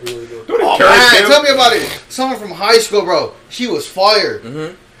 Really do. Don't Oh encourage man, him. tell me about it. Someone from high school, bro. She was fired.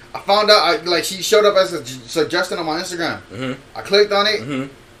 Mm-hmm. I found out, she showed up as a suggestion on my Instagram. Mm-hmm. I clicked on it.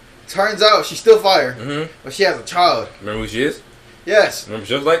 Mm-hmm. Turns out she's still fired, Mm-hmm. but she has a child. Remember who she is? Yes, Remember what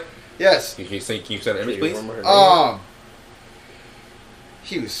she was like? yes. Can you send an image, You please? remember her name?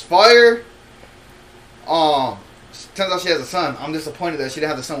 She was fired. Turns out she has a son. I'm disappointed that she didn't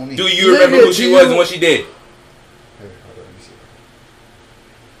have the son with me. Do you remember who she was and what she did? Here, hold on, let me see.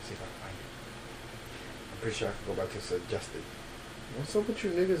 See if I can find it. I'm pretty sure I can go back to suggested. What's up with you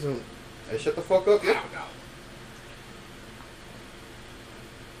niggas? And Hey, shut the fuck up, I yeah. don't know.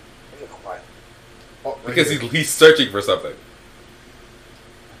 get quiet? Oh, right Because here. he's searching for something.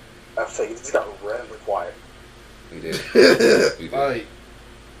 I'm saying he just got randomly quiet. He did. He did. Like,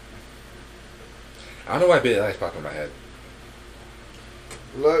 I don't know why Billie Eilish popped in my head.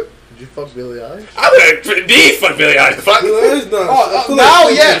 look. Did you fuck Billie Eilish? I'm gonna indeed fuck Billie Eilish. Fuck. It's not. I feel Now,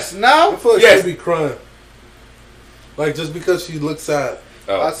 like yes. Now? I feel like Yes. she'd be crying. Like, just because she looks sad.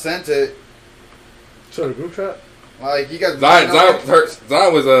 I Oh. sent it. So the group chat? Like, you guys. Zion was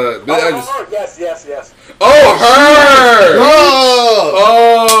Billie Eilish. Oh, yes. Oh, her!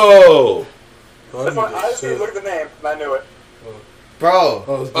 Oh! Oh! That's why I just need to look at the name, and I knew it. Bro.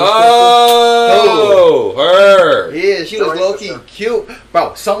 Oh, it's Oh! Her! Yeah, she was Joey's low key sister. cute.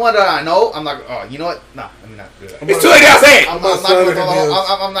 Bro, someone that I know, I'm not. Oh, you know what? Nah, let me not do that. It's too late now, say it! I'm not not gonna signing her deals.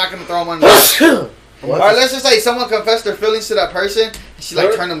 I'm not gonna throw him under. What? Alright, let's just say someone confessed their feelings to that person, and she like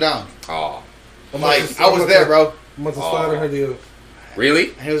Her? turned them down. Oh. Like, I was there, bro. I'm about to slide in her DM.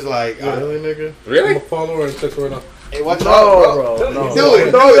 Really? And he was like, Really, nigga? I'm Really? gonna follow her and text her right now. hey, what's No, up, bro. No. Do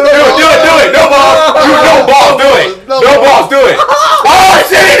it. Do it! Do it! No balls! You no balls! Do it! No No balls! Do it! Oh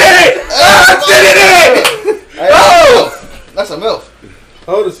shit! He did it! Oh shit! He did it! Hey, Oh! that's a MILF.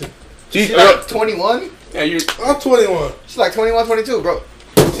 How old is she? She's She's like 21. yeah, you. I'm 21. She's like 21, 22, bro.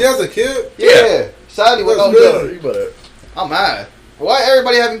 She has a kid? Yeah. Sadly, without That's me. good. You better. I'm mad. Why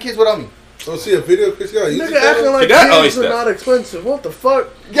everybody having kids without me? Oh, see a video? Chris got a YouTube Nigga acting channel? like That always kids are does. not expensive. What the fuck?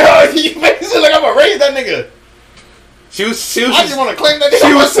 Yo, you make it sound like I'm gonna raise that nigga. She was I just want to claim that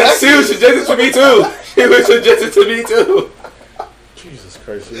nigga. suggested to me too. She was suggested to me too. Jesus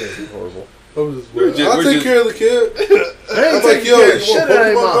Christ, this is horrible. I'm just weird. We're I'll just- take care of the kid. I ain't I'm like, taking yo, care you of shit want that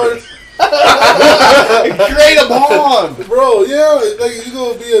ain't Pokemon mine. cards? Create a bond. Bro, yeah, like you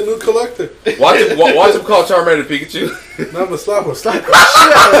gonna be a new collector. Watch him call Charmander Pikachu. Now I'm gonna slap him. Slap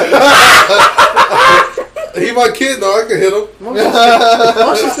He my kid, though. I can hit him.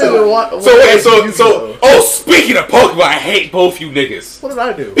 Why she sitting there watching? So wait, so oh, speaking of Pokemon, I hate both you niggas What did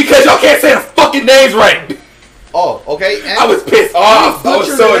I do? because y'all can't say the fucking names right. Oh, okay. And I was pissed off. I was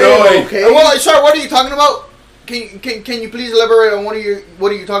Butchered so the name, annoyed. okay? Well, Sharp, what are you talking about? Can you please elaborate on what are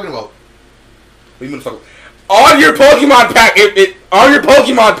you talking about? What you motherfucker? On your Pokemon pack, on your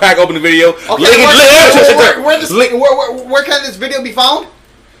Pokemon pack opening video. Okay, where can this video be found?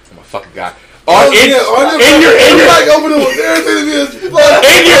 I'm a fucking guy. In your like open it.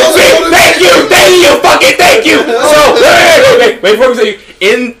 thank you. So wait before we say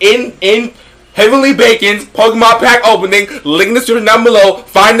in Heavenly Bacon's Pokemon pack opening, link in the description down below.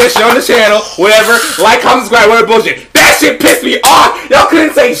 Find that shit on the channel, whatever. Like, comment, subscribe, whatever bullshit. That shit pissed me off. Y'all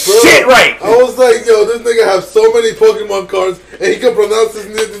couldn't say shit right. I was like, yo, this nigga have so many Pokemon cards, and he can pronounce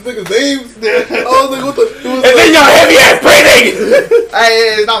this nigga's names. I was like, what the? And then y'all heavy ass breathing.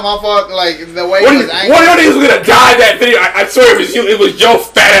 Hey, it's not my fault. Like the way One he was angry. of your niggas was gonna die in that video. I swear it was you. It was your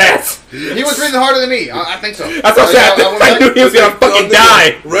fat ass. He was breathing harder than me. I think so. That's what I'm saying. I knew he was gonna fucking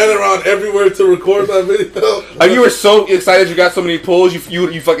die. Ran around everywhere to record that video. Like, you were so excited you got so many pulls, you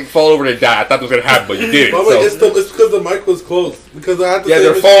fucking fall over and die. I thought it was gonna happen, but you did. But So. it's because the mic was closed. Because I had to Yeah, say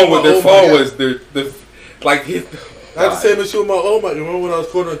their this phone shit was with my old mic. like I had to say this shit with my old mic. Remember when I was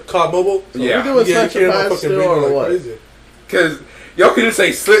calling COD Mobile? Yeah. We're doing Yeah, you Snatch can't and my Pass fucking still bring or like what? crazy. Because y'all couldn't say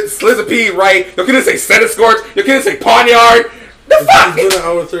Slizzapede right. Y'all couldn't say Centiskorch. Y'all couldn't say Pawniard. The fuck? It's been an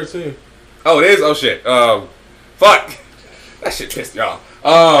hour 13. Oh, it is? Oh, shit. Fuck. That shit pissed me off.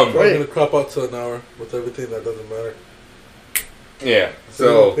 I'm gonna crop out to an hour with everything that doesn't matter. Yeah, So you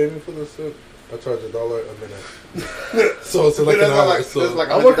so. pay me for this shit? I charge $1 a minute. So it's like an That's hour. like, So that's like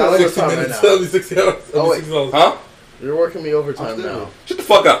I'm working $100. 60 overtime right minutes. now. That'll be 60 hours. Oh, wait. $60. Huh? You're working me overtime I'm now. Shut the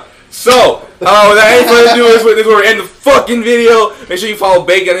fuck up. So, without any further ado, this is where we end the fucking video. Make sure you follow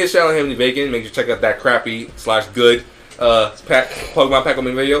Bacon on his channel, Heavenly Bacon. Make sure you check out that crappy/good Pokemon pack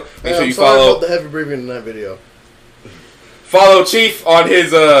opening video. Make sure I'm you sorry follow about the heavy breathing in that video. Chief on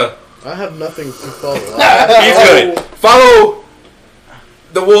his I have nothing to follow. he's good. Follow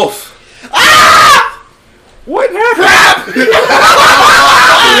the wolf. Ah! What happened?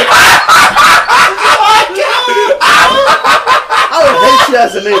 I would hate you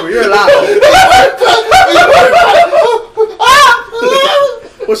as a neighbor. You're loud.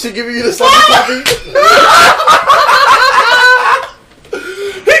 Was she giving you the sloppy toppy?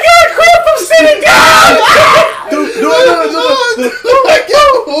 He got a cramp from sitting down.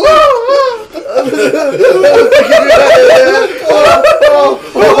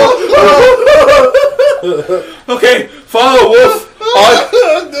 Okay, follow Wolf on. Shut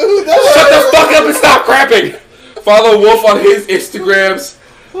the fuck up and stop crapping. Follow Wolf on his Instagrams.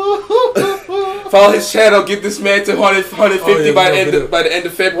 Follow his channel. Get this man to 150 by the end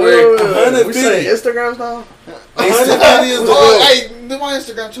of February. Wait. We saying Instagrams now? 150 is the goal. Hey, do my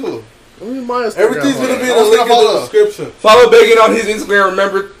Instagram too. Everything's gonna be in the link in the description. Follow Bacon on his Instagram.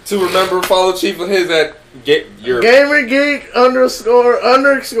 Remember follow Chief on his at Gamer Geek underscore.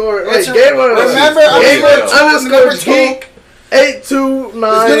 Wait, Gamer underscore Geek 829. It's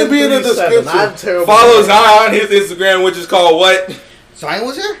gonna be in the description. I'm terrible. Follow Zion on his Instagram, which is called what? Zion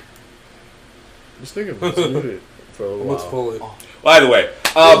was here. Just thinking for a little while. By the way,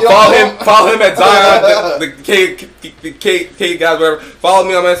 follow him at Zion, the K guys, whatever. Follow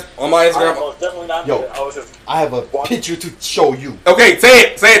me on my Instagram. Definitely not. Yo, I have a picture to show you. Okay,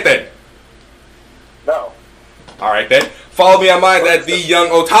 say it then. No. All right then. Follow me on mine at The Young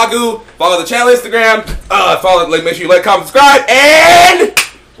Otaku. Follow the channel Instagram. Make sure you like, comment, subscribe, and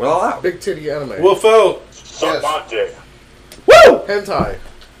we're all out. Big titty anime. Will Feld. Suck my dick. Woo! Hentai.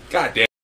 God damn.